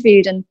she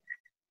interviewed. And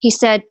he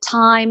said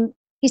time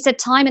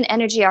and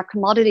energy are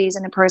commodities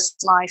in a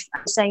person's life.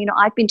 I'm saying,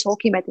 I've been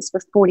talking about this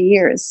for 40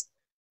 years.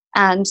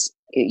 And,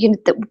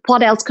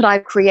 what else could I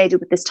have created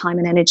with this time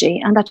and energy?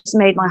 And that just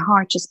made my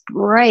heart just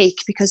break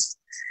because,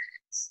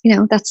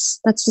 that's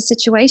the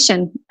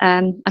situation.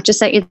 I've just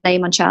sent you the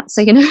name on chat.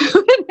 So, who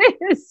it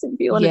is if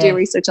you want to do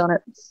research on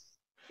it.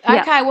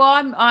 Okay,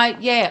 well,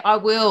 I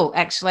will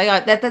actually.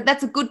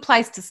 That's a good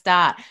place to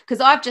start,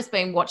 because I've just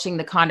been watching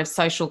the kind of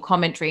social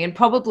commentary and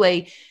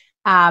probably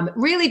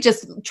really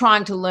just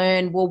trying to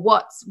learn, well,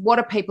 what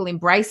are people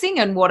embracing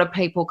and what are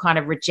people kind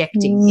of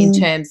rejecting in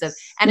terms of,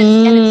 and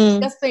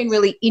it's just been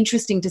really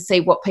interesting to see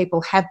what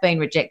people have been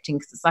rejecting,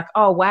 because it's like,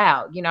 oh,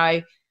 wow,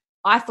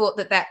 I thought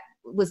that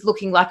was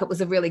looking like it was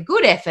a really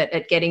good effort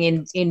at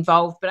getting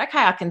involved, but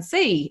okay, I can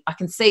see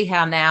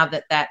how now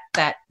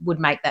that would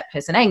make that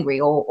person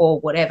angry or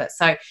whatever.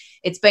 So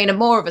it's been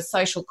more of a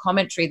social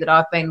commentary that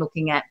I've been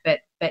looking at, but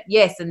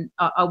yes, and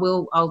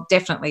I'll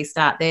definitely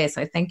start there.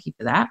 So thank you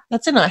for that.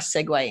 That's a nice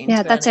segue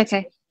into that's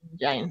okay,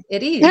 Jane.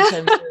 It is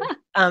in terms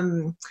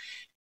of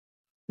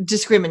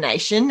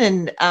discrimination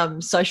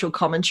and social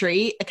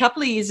commentary. A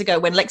couple of years ago,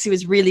 when Lexi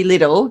was really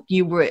little,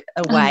 you were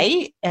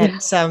away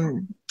at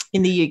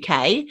in the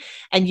UK,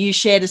 and you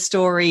shared a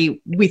story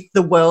with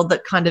the world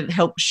that kind of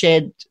helped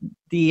shed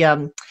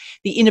the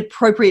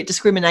inappropriate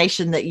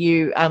discrimination that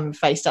you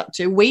faced up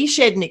to. We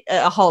shared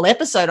a whole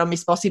episode on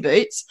Miss Bossy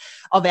Boots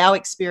of our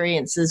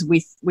experiences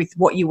with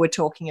what you were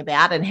talking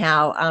about and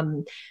how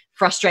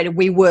frustrated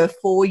we were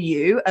for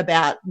you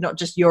about not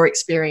just your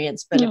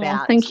experience, but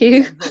about thank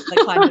you.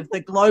 The kind of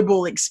the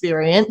global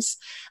experience,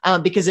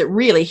 because it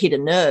really hit a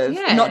nerve,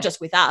 not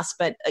just with us,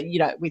 but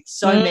with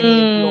so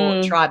many of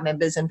your tribe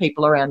members and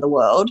people around the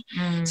world.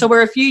 So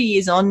we're a few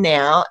years on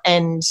now,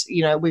 and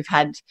we've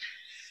had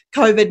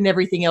COVID and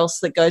everything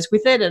else that goes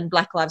with it, and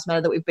Black Lives Matter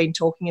that we've been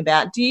talking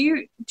about. Do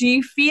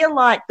you feel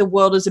like the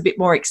world is a bit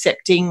more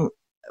accepting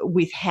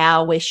with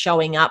how we're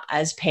showing up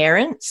as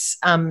parents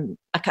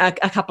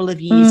a couple of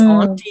years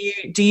on?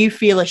 Do you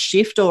feel a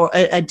shift or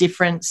a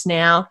difference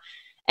now?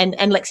 And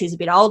Lexi's a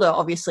bit older,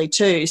 obviously,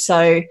 too.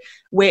 So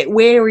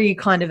where are you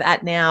kind of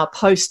at now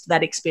post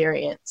that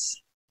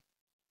experience?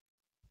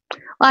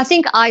 Well, I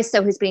think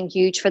ISO has been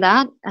huge for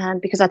that,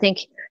 because I think,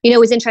 it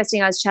was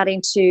interesting. I was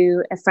chatting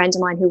to a friend of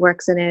mine who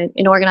works in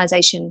an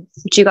organisation,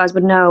 which you guys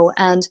would know,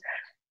 and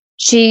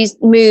she's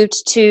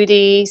moved to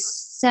the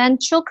South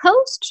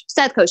Coast.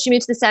 She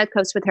moved to the South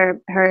Coast with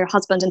her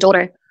husband and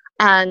daughter,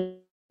 and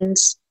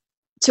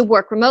to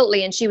work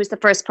remotely. And she was the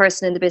first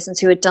person in the business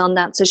who had done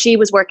that. So she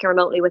was working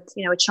remotely with,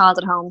 a child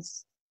at home,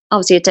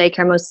 obviously at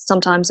daycare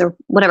sometimes or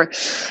whatever.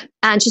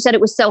 And she said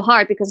it was so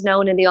hard because no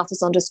one in the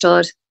office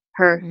understood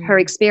her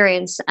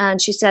experience.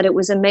 And she said it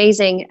was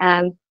amazing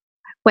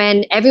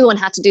when everyone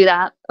had to do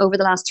that over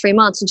the last 3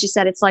 months. And she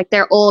said it's like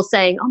they're all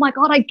saying, oh my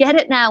God, I get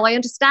it now. I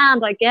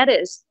understand. I get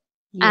it.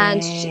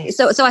 Yes. And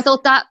so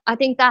I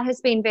think that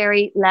has been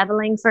very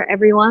leveling for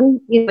everyone.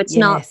 It's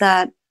not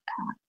that,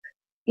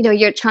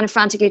 you're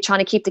frantically trying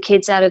to keep the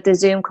kids out of the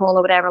Zoom call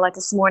or whatever. Like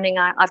this morning,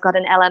 I've got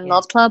an LM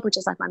Love Club, which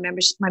is like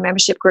my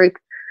membership group.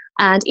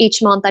 And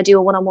each month I do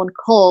a one-on-one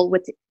call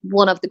with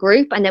one of the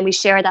group, and then we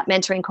share that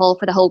mentoring call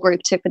for the whole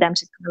group for them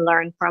to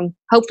learn from,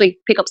 hopefully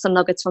pick up some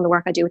nuggets from the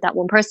work I do with that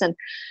one person.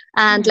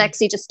 And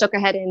Lexi just stuck her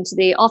head into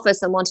the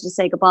office and wanted to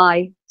say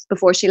goodbye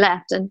before she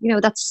left. And,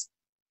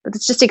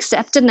 that's just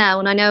accepted now.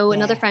 And I know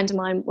another friend of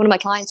mine, one of my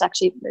clients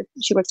actually,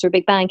 she works for a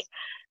big bank,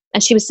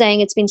 and she was saying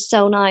it's been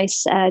so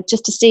nice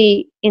just to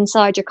see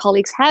inside your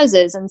colleagues'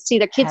 houses and see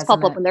their kids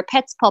pop up and their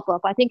pets pop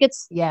up. I think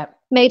it's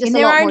made us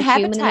a lot more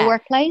human in the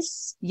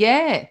workplace.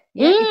 Yeah.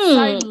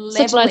 It's so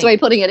such a nice way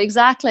of putting it.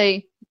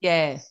 Exactly.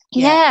 Yeah,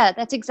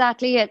 that's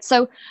exactly it.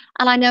 So,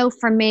 and I know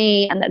for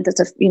me, and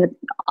there's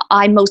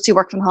I mostly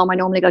work from home. I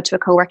normally go to a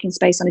co-working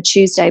space on a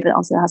Tuesday, but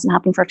also that hasn't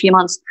happened for a few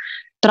months.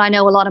 But I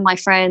know a lot of my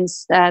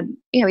friends,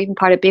 even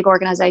part of big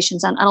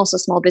organizations and also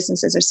small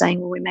businesses are saying,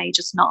 well, we may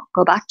just not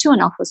go back to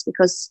an office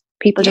because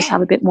people just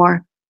have a bit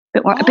more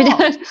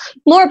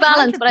more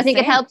balance. 100%. But I think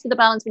it helps with the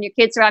balance when your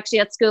kids are actually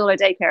at school or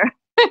daycare.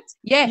 It's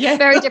a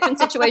very different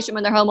situation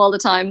when they're home all the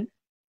time.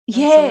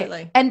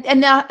 Absolutely.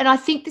 And I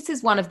think this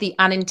is one of the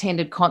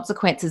unintended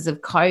consequences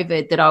of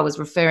COVID that I was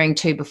referring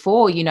to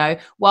before.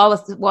 While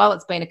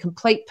it's been a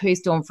complete poo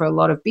storm for a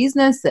lot of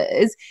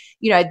businesses,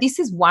 this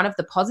is one of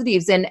the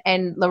positives.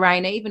 And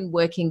Lorraine, even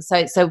working,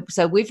 so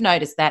we've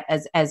noticed that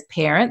as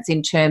parents,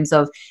 in terms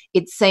of,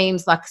 it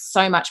seems like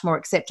so much more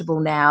acceptable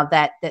now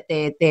that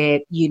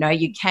they're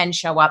you can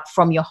show up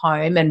from your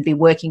home and be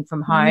working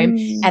from home,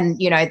 and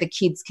the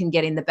kids can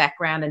get in the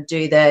background and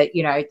do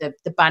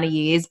the bunny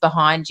ears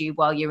behind you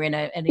while you're in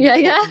an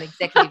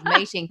executive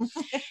meeting.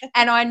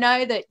 And I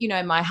know that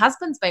my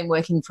husband's been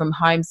working from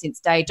home since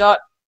day dot.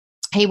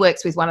 He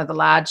works with one of the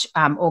large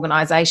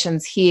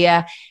organizations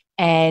here,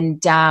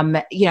 and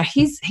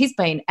he's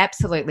been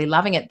absolutely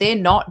loving it. They're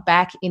not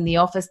back in the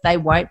office. They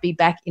won't be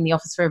back in the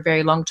office for a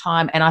very long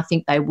time, and I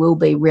think they will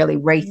be really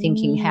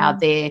rethinking how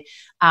their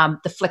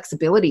the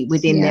flexibility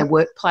within their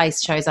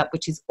workplace shows up,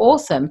 which is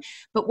awesome.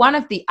 But one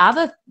of the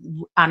other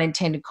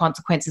unintended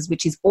consequences,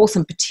 which is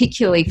awesome,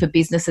 particularly for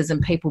businesses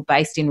and people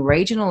based in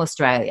regional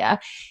Australia,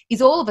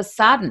 is all of a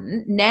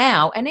sudden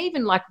now, and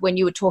even like when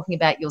you were talking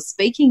about your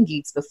speaking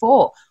gigs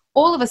before,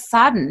 all of a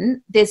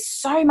sudden there's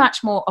so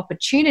much more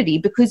opportunity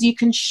because you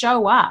can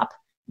show up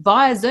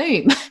via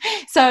Zoom.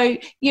 So,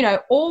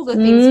 all the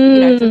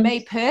things, for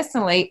me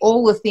personally,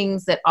 all the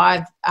things that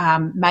I've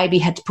maybe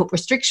had to put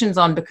restrictions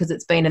on because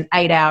it's been an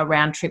 8-hour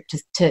round trip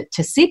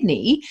to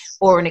Sydney,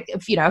 or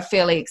a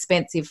fairly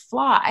expensive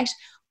flight,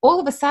 all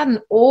of a sudden,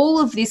 all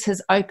of this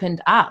has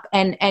opened up,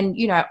 and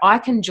I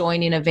can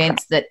join in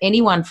events that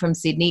anyone from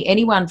Sydney,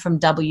 anyone from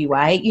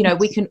WA,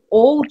 we can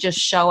all just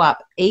show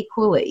up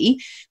equally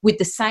with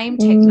the same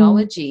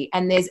technology,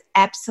 and there's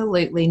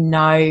absolutely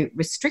no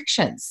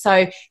restrictions.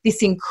 So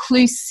this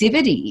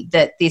inclusivity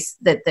that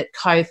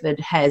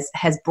COVID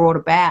has brought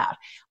about,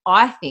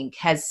 I think,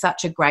 has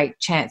such a great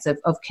chance of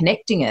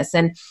connecting us,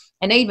 and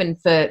even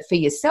for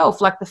yourself,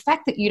 like the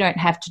fact that you don't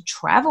have to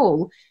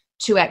travel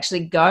to actually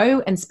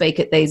go and speak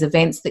at these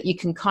events, that you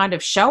can kind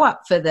of show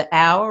up for the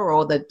hour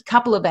or the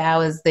couple of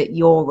hours that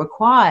you're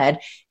required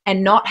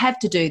and not have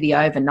to do the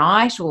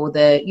overnight or all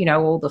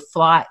the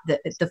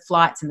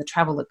flights and the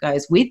travel that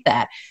goes with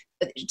that.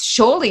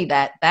 Surely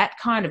that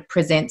kind of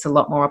presents a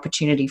lot more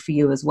opportunity for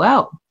you as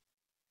well.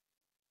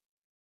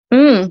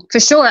 For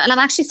sure. And I'm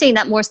actually seeing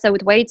that more so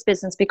with Wade's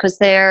business, because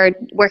they're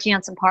working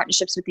on some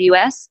partnerships with the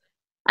US,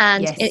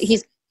 and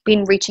he's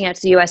been reaching out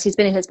to the US. He's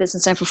been in his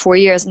business now for 4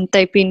 years, and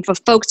they've been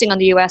focusing on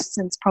the US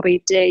since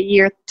probably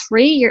the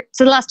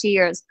last 2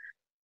 years.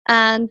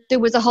 And there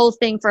was a whole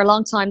thing for a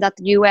long time that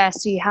the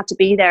US, you had to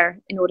be there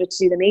in order to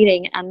do the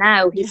meeting. And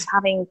now he's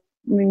having,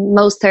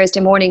 most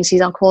Thursday mornings,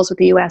 he's on calls with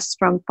the US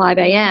from 5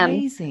 a.m.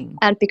 Amazing.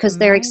 And because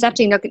they're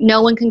accepting,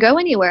 no one can go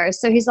anywhere.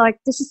 So he's like,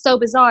 this is so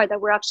bizarre that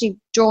we're actually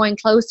drawing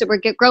closer.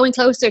 We're growing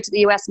closer to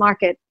the US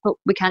market, but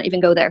we can't even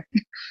go there.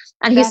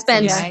 And he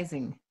spent,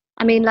 amazing.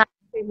 I mean,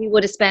 he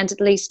would have spent at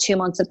least 2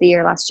 months of the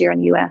year last year in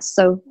the US.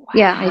 So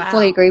I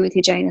fully agree with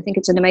you, Jane. I think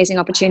it's an amazing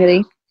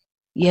opportunity.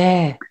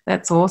 Yeah,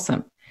 that's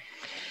awesome.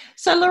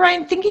 So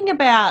Lorraine, thinking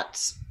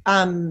about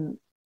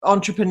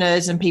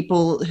entrepreneurs and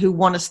people who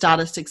want to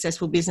start a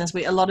successful business,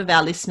 a lot of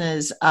our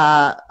listeners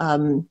are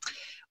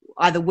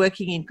either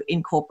working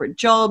in corporate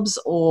jobs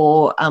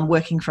or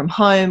working from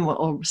home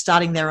or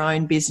starting their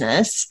own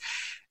business.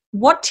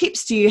 What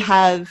tips do you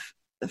have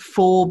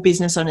for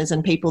business owners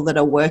and people that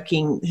are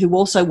working who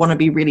also want to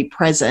be really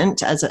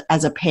present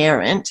as a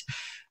parent?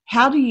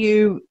 How do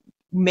you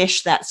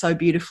mesh that so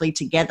beautifully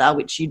together,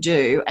 which you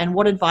do, and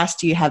what advice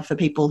do you have for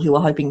people who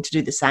are hoping to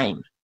do the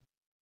same?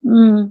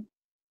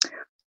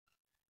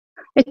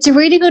 It's a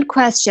really good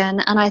question,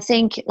 and I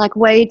think, like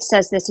Wade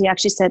says this, he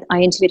actually said,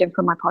 I interviewed him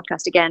for my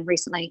podcast again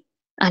recently,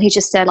 and he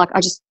just said, like,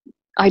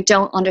 I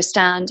don't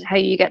understand how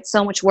you get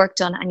so much work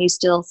done and you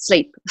still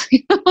sleep.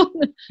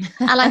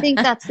 And I think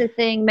that's the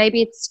thing.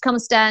 Maybe it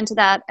comes down to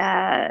that.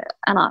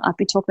 And I've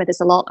been talking about this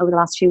a lot over the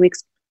last few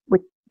weeks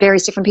with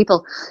various different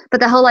people. But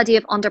the whole idea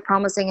of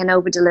under-promising and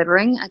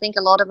over-delivering, I think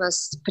a lot of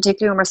us,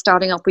 particularly when we're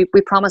starting up, we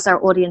promise our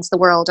audience the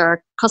world,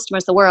 our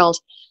customers the world.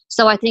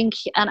 So I think,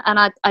 and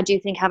I do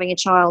think having a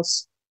child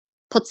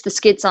puts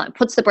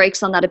the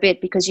brakes on that a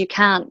bit, because you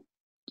can't,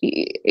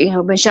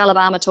 Michelle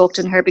Obama talked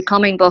in her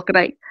Becoming book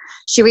about,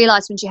 she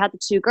realized when she had the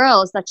 2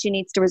 girls that she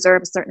needs to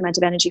reserve a certain amount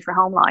of energy for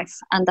home life.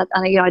 And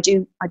I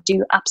do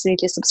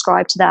absolutely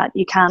subscribe to that.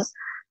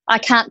 I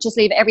can't just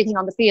leave everything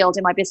on the field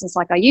in my business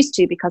like I used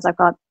to, because I've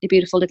got a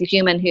beautiful little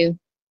human who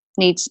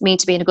needs me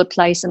to be in a good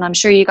place. And I'm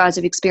sure you guys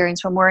have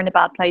experienced, when we're in a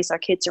bad place, our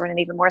kids are in an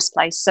even worse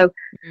place. So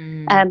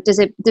there's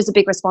a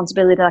big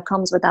responsibility that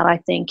comes with that, I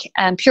think,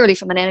 purely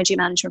from an energy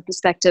management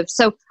perspective.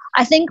 So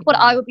I think what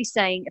I would be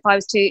saying,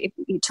 if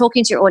you're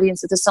talking to your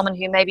audience, if there's someone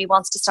who maybe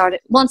wants to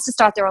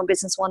start their own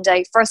business one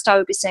day, first I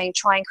would be saying,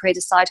 try and create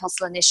a side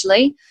hustle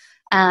initially.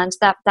 And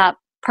that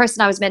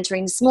person I was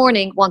mentoring this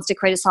morning wants to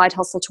create a side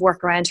hustle to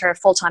work around her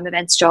full-time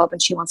events job,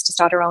 and she wants to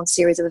start her own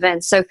series of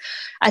events. So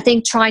I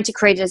think trying to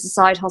create it as a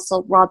side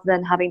hustle rather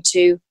than having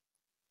to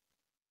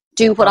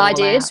do what I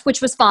did,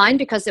 which was fine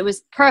because it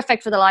was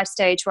perfect for the life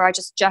stage where I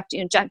just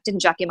didn't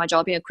jack in my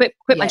job, quit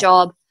my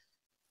job,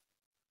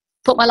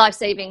 put my life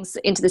savings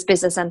into this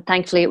business, and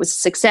thankfully it was a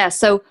success.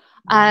 So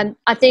I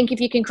think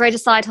if you can create a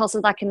side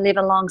hustle that can live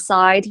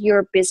alongside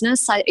your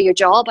business, your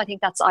job, I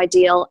think that's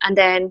ideal. And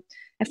then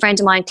a friend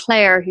of mine,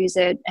 Claire, who's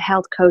a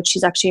health coach,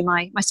 she's actually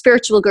my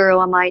spiritual guru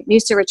on my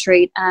Noosa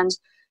retreat. And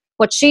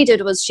what she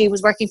did was she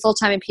was working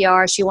full-time in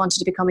PR. She wanted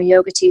to become a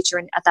yoga teacher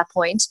at that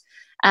point.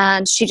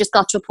 And she just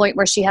got to a point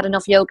where she had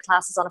enough yoga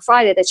classes on a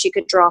Friday that she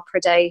could drop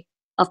her day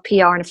of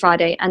PR on a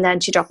Friday. And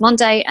then she dropped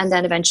Monday, and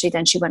then eventually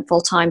she went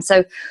full-time.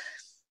 So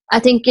I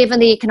think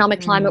given the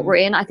economic climate we're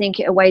in, I think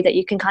a way that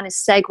you can kind of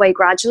segue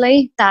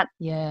gradually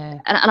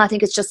and I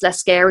think it's just less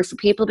scary for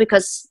people,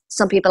 because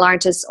some people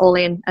aren't as all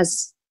in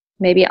as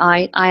maybe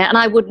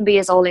I wouldn't be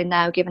as all in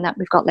now, given that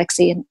we've got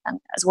Lexi and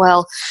as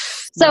well.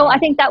 So I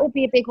think that would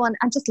be a big one.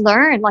 And just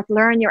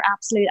learn your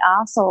absolute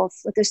ass off.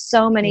 Like, there's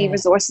so many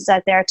resources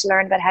out there to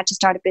learn about how to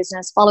start a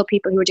business. Follow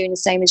people who are doing the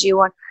same as you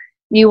want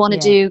to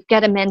do.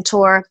 Get a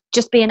mentor.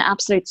 Just be an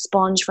absolute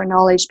sponge for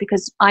knowledge,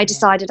 because I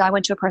decided, I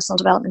went to a personal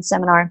development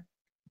seminar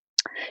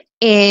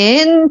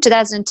in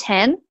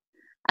 2010,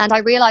 and I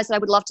realized that I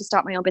would love to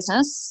start my own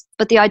business,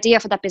 but the idea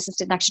for that business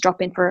didn't actually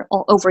drop in for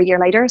over a year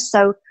later.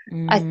 So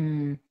I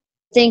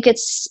think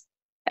it's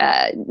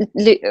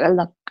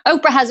Oprah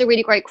has a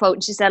really great quote,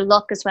 and she said,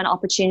 luck is when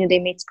opportunity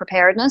meets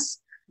preparedness.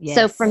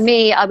 So for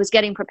me, I was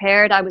getting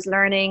prepared, I was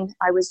learning,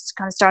 I was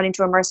kind of starting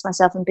to immerse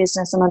myself in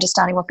business and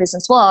understanding what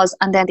business was,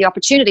 and then the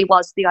opportunity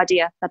was the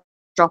idea that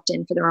dropped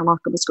in for the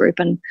Remarkables group.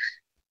 And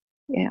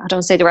I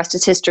don't say the rest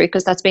is history,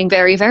 because that's being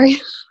very,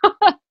 very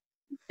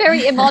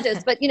very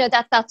immodest, but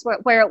that's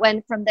where it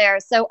went from there.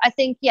 So I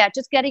think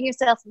just getting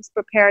yourself as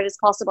prepared as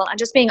possible, and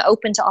just being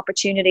open to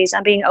opportunities,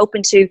 and being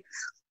open to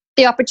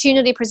the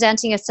opportunity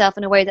presenting itself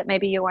in a way that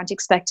maybe you weren't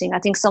expecting. I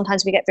think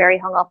sometimes we get very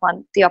hung up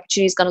on the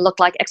opportunity is going to look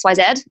like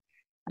XYZ,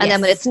 and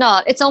then when it's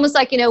not, it's almost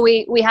like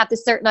we have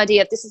this certain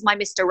idea of, this is my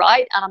Mr.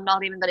 Right, and I'm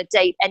not even going to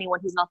date anyone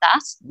who's not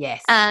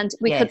that. And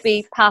we could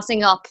be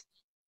passing up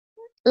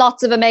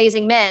lots of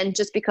amazing men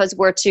just because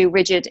we're too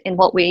rigid in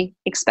what we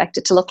expect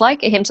it to look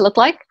like, him to look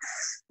like.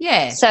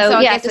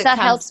 So does that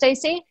help,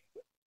 Stacey?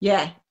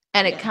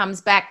 And it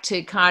comes back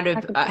to kind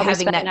of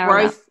having that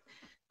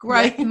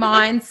growth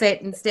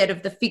mindset instead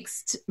of the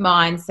fixed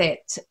mindset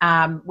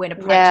when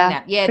approaching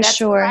that. That's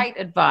great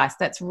advice.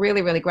 That's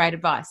really, really great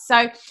advice.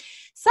 So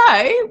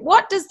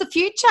what does the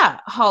future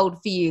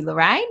hold for you,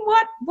 Lorraine?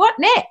 What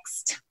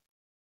next?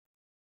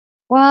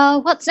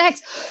 Well, what's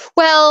next?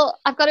 Well,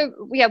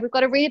 we've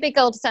got a really big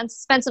goal to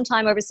spend some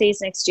time overseas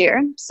next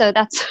year. So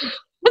that's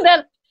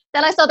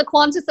then I saw the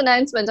Qantas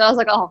announcement. I was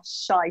like, oh,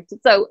 shite.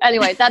 So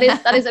anyway, that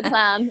is a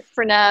plan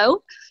for now.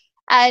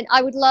 And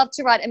I would love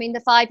to write,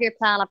 the 5-year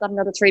plan, I've got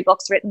another 3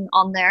 books written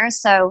on there.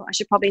 So I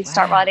should probably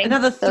start writing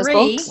another those 3.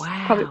 books.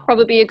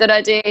 Probably be a good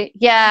idea.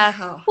 Yeah.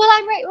 Wow. Well,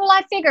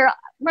 I figure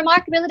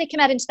Remarkability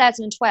came out in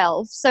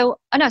 2012. So,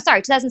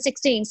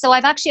 2016. So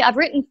I've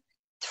written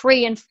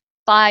 3 and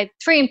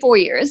 4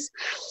 years.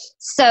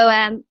 So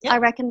I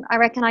reckon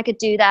I could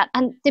do that.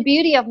 And the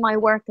beauty of my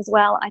work as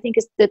well, I think,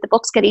 is that the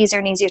books get easier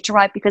and easier to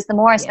write, because the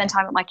more I spend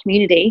time with my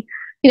community,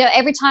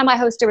 every time I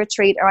host a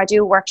retreat or I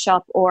do a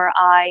workshop or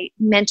I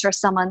mentor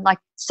someone, like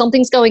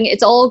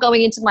it's all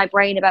going into my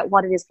brain about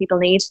what it is people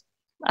need,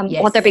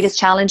 what their biggest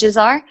challenges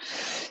are.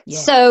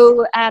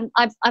 So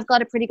I've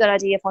got a pretty good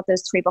idea of what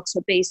those 3 books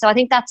would be. So I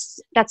think that's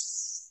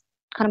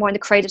kind of more on the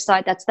creative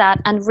side. That's that.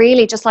 And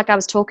really, just like I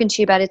was talking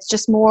to you about, it's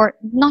just more,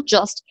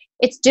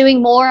 it's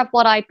doing more of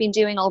what I've been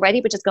doing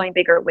already, but just going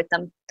bigger with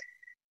them.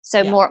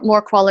 So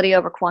more quality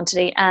over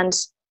quantity. And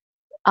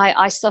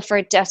I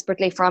suffer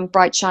desperately from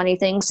bright, shiny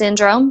thing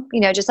syndrome,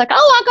 just like,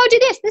 oh, I'll go do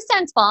this. This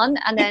sounds fun.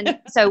 And then,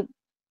 so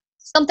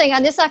something,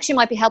 and this actually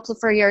might be helpful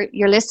for your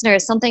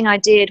listeners, something I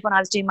did when I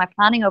was doing my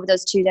planning over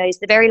those 2 days,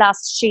 the very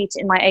last sheet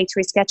in my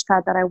A3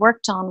 sketchpad that I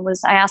worked on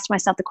was, I asked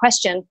myself the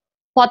question,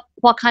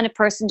 what kind of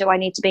person do I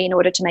need to be in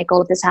order to make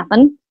all of this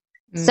happen?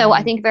 So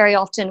I think very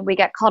often we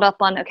get caught up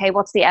on, okay,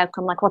 what's the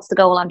outcome? Like, what's the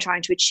goal I'm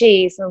trying to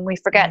achieve? And we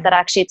forget that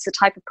actually it's the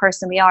type of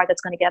person we are that's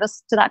going to get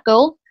us to that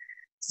goal.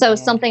 So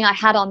something I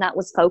had on that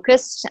was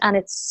focused, and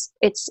it's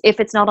if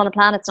it's not on a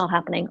plan, it's not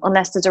happening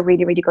unless there's a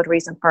really, really good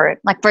reason for it.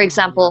 Like, for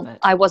example,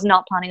 I was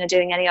not planning on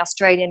doing any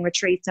Australian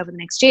retreats over the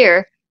next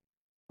year,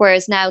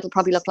 whereas now it'll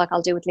probably look like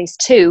I'll do at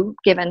least 2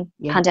 given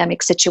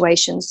pandemic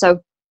situations. So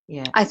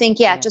I think,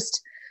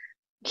 just,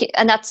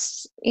 and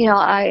that's, you know,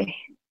 I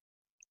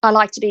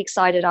like to be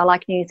excited. I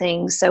like new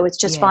things. So it's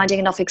just finding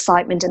enough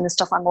excitement in the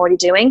stuff I'm already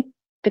doing,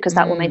 because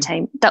that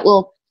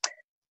will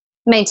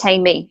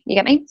maintain me. You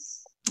get me?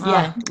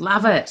 Yeah,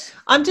 love it.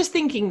 I'm just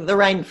thinking,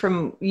 Lorraine,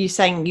 from you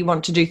saying you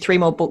want to do 3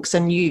 more books,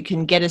 and you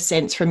can get a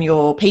sense from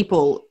your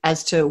people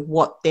as to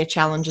what their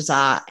challenges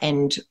are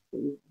and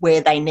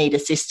where they need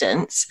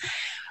assistance.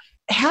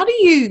 How do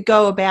you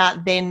go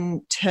about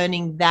then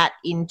turning that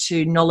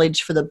into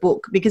knowledge for the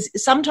book? Because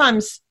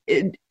sometimes,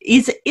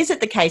 is it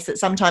the case that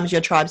sometimes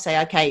your tribe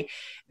say, okay,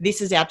 this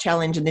is our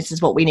challenge and this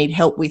is what we need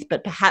help with,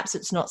 but perhaps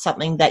it's not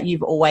something that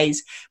you've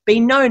always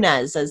been known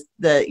as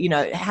the, you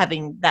know,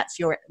 having that's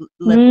your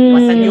level,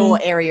 like your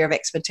area of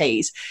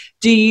expertise.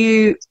 Do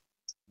you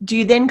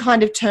then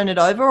kind of turn it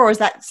over, or is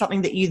that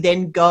something that you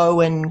then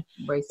go and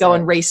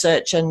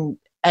research and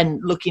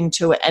look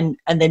into it and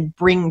then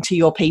bring to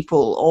your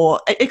people? Or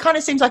it kind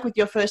of seems like with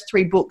your first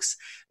 3 books,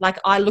 like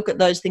I look at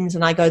those things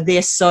and I go,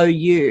 they're so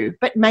you,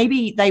 but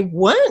maybe they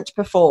weren't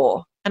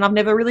before. And I've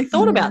never really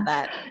thought about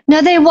that. No,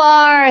 they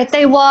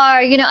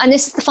were, you know, and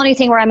this is the funny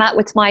thing where I'm at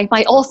with my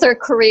author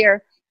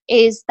career,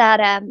 is that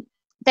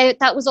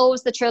that was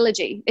always the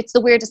trilogy. It's the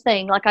weirdest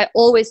thing. Like, I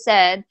always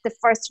said, the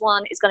first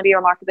one is going to be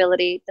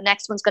remarkability, the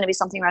next one's going to be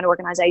something around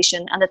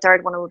organization, and the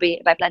third one will be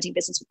about blending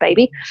business with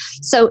baby.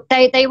 So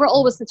they were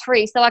always the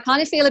 3. So I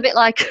kind of feel a bit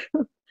like,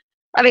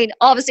 I mean,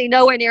 obviously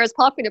nowhere near as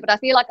popular, but I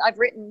feel like I've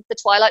written the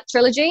Twilight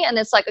trilogy, and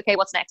it's like, okay,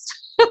 what's next?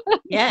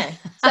 Yeah.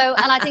 So,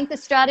 and I think the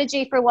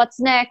strategy for what's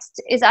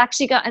next is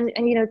actually and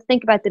you know,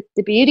 think about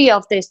the beauty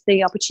of this,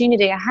 the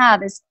opportunity I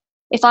have is,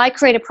 if I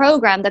create a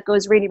program that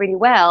goes really, really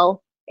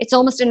well, it's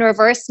almost in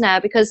reverse now,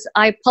 because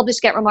I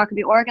published Get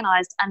Remarkably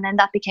Organized, and then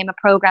that became a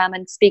program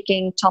and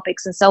speaking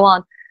topics and so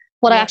on.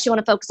 What I actually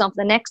want to focus on for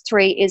the next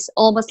 3 is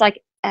almost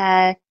like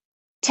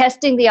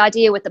testing the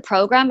idea with the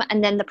program,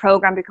 and then the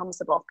program becomes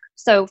the book.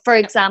 So, for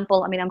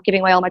example, I mean, I'm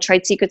giving away all my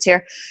trade secrets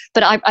here,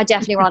 but I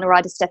definitely want to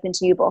write a Step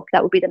Into You book.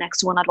 That would be the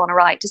next one I'd want to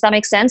write. Does that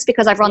make sense?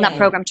 Because I've run that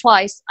program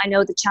twice. I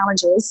know the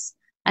challenges,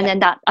 and then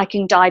that I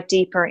can dive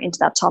deeper into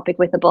that topic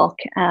with the book.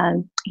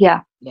 And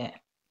Yeah.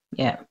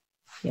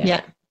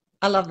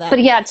 I love that.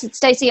 But yeah,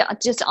 Stacey,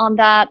 just on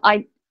that,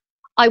 I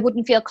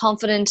wouldn't feel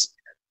confident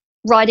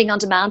writing on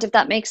demand, if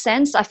that makes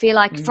sense. I feel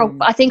like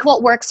I think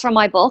what works for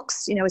my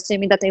books, you know,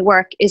 assuming that they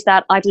work, is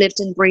that I've lived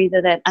and breathed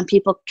it, and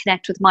people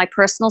connect with my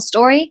personal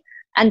story,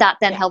 and that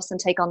then helps them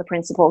take on the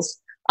principles.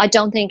 I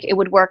don't think it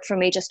would work for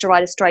me just to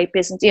write a straight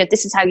business, you know,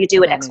 this is how you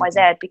do it,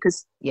 XYZ,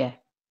 because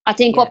I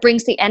think what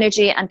brings the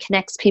energy and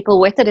connects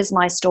people with it is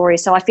my story.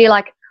 So I feel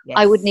like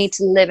I would need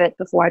to live it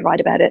before I'd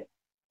write about it,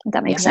 if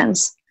that makes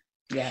sense.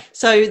 Yeah.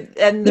 So,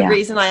 and the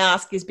reason I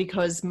ask is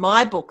because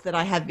my book that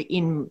I have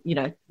in, you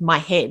know, my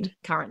head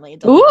currently.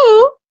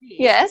 Ooh,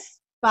 yes.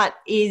 But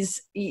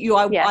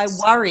I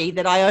worry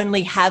that I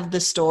only have the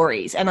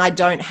stories and I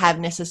don't have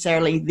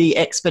necessarily the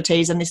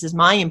expertise, and this is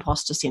my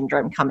imposter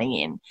syndrome coming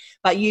in.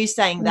 But you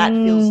saying that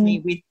fills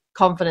me with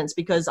confidence,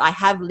 because I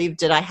have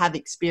lived it, I have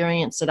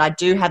experienced it, I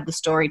do have the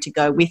story to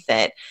go with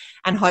it,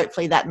 and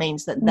hopefully that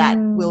means that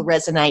will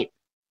resonate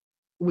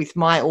with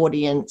my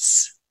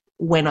audience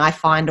when I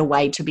find a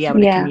way to be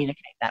able to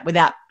communicate that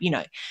without, you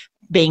know,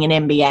 being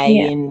an MBA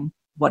in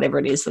whatever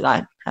it is that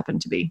I happen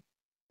to be.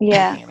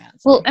 Yeah.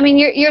 Well, I mean,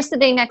 you're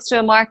sitting next to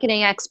a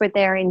marketing expert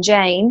there in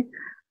Jane,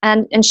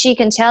 and she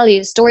can tell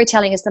you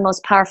storytelling is the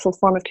most powerful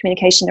form of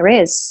communication there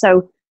is.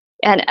 So,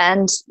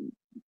 and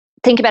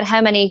think about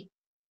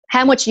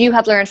how much you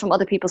have learned from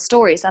other people's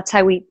stories. That's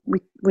how we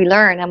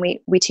learn, and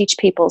we teach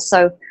people.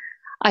 So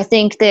I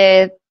think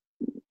the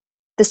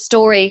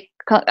story,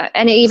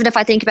 and even if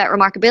I think about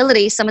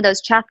remarkability, some of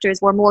those chapters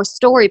were more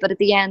story, but at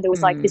the end there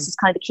was like, this is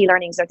kind of the key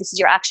learnings, or this is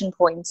your action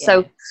points.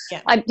 So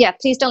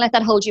please don't let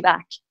that hold you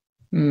back.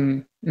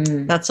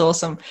 That's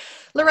awesome.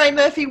 Lorraine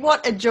Murphy,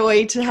 what a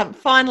joy to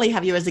finally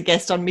have you as a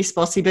guest on Miss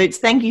Bossy Boots.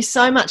 Thank you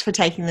so much for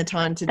taking the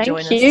time to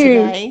join us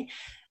today.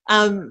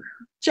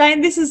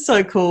 Jane, this is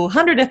so cool.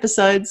 100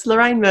 episodes,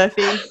 Lorraine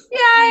Murphy.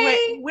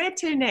 Yay! Where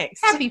to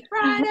next? Happy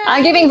Friday.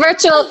 I'm giving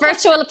virtual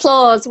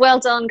applause. Well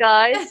done,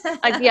 guys.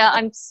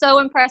 I'm so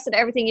impressed at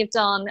everything you've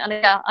done.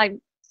 And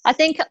I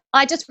think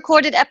I just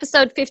recorded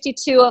episode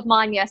 52 of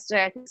mine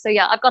yesterday. So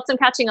I've got some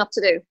catching up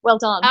to do. Well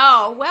done.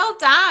 Oh, well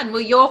done.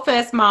 Well, your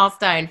first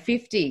milestone,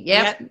 50.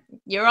 Yep.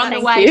 You're on the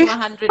way to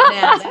 100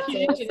 now. That's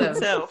huge in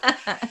itself.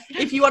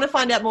 If you want to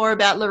find out more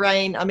about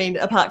Lorraine, I mean,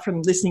 apart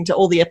from listening to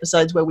all the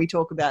episodes where we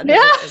talk about her,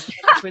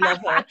 we love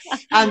her,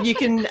 you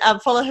can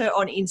follow her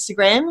on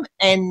Instagram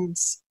and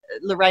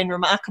Lorraine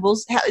Remarkables.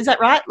 Is that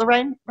right?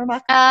 Lorraine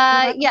Remarkables?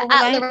 At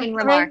Lorraine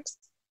Remarks.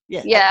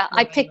 Yeah.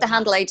 I picked the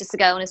handle ages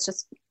ago, and it's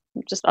just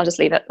I'll just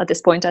leave it at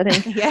this point, I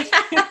think. Yeah.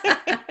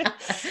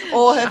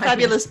 Or her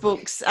fabulous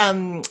books,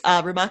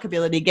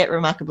 Remarkability, Get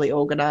Remarkably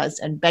Organised,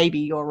 and Baby,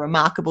 You're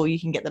Remarkable. You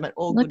can get them at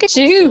all Look good at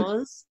you.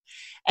 bookstores.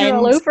 You're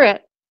all over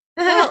it.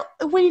 Well,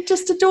 we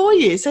just adore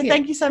you. So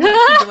thank you so much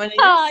for joining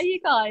us. You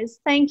guys,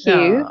 thank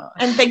you.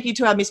 And thank you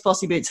to our Miss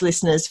Bossy Boots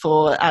listeners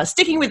for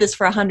sticking with us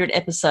for 100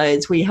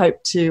 episodes. We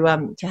hope to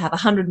have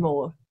 100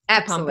 more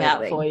to pump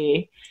out for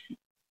you.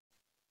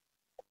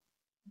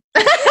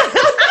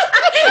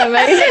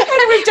 Amazing.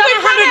 And we've done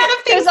 100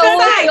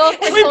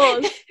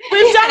 episodes.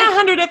 We've done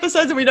 100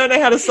 episodes and we don't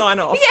know how to sign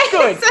off. Yes.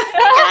 Good.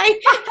 Okay.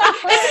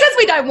 It's because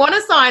we don't want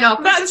to sign off.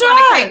 We That's just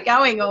want to keep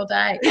going all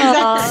day.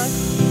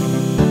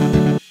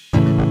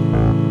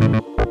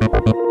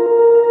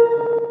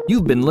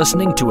 You've been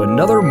listening to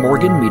another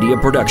Morgan Media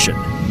production.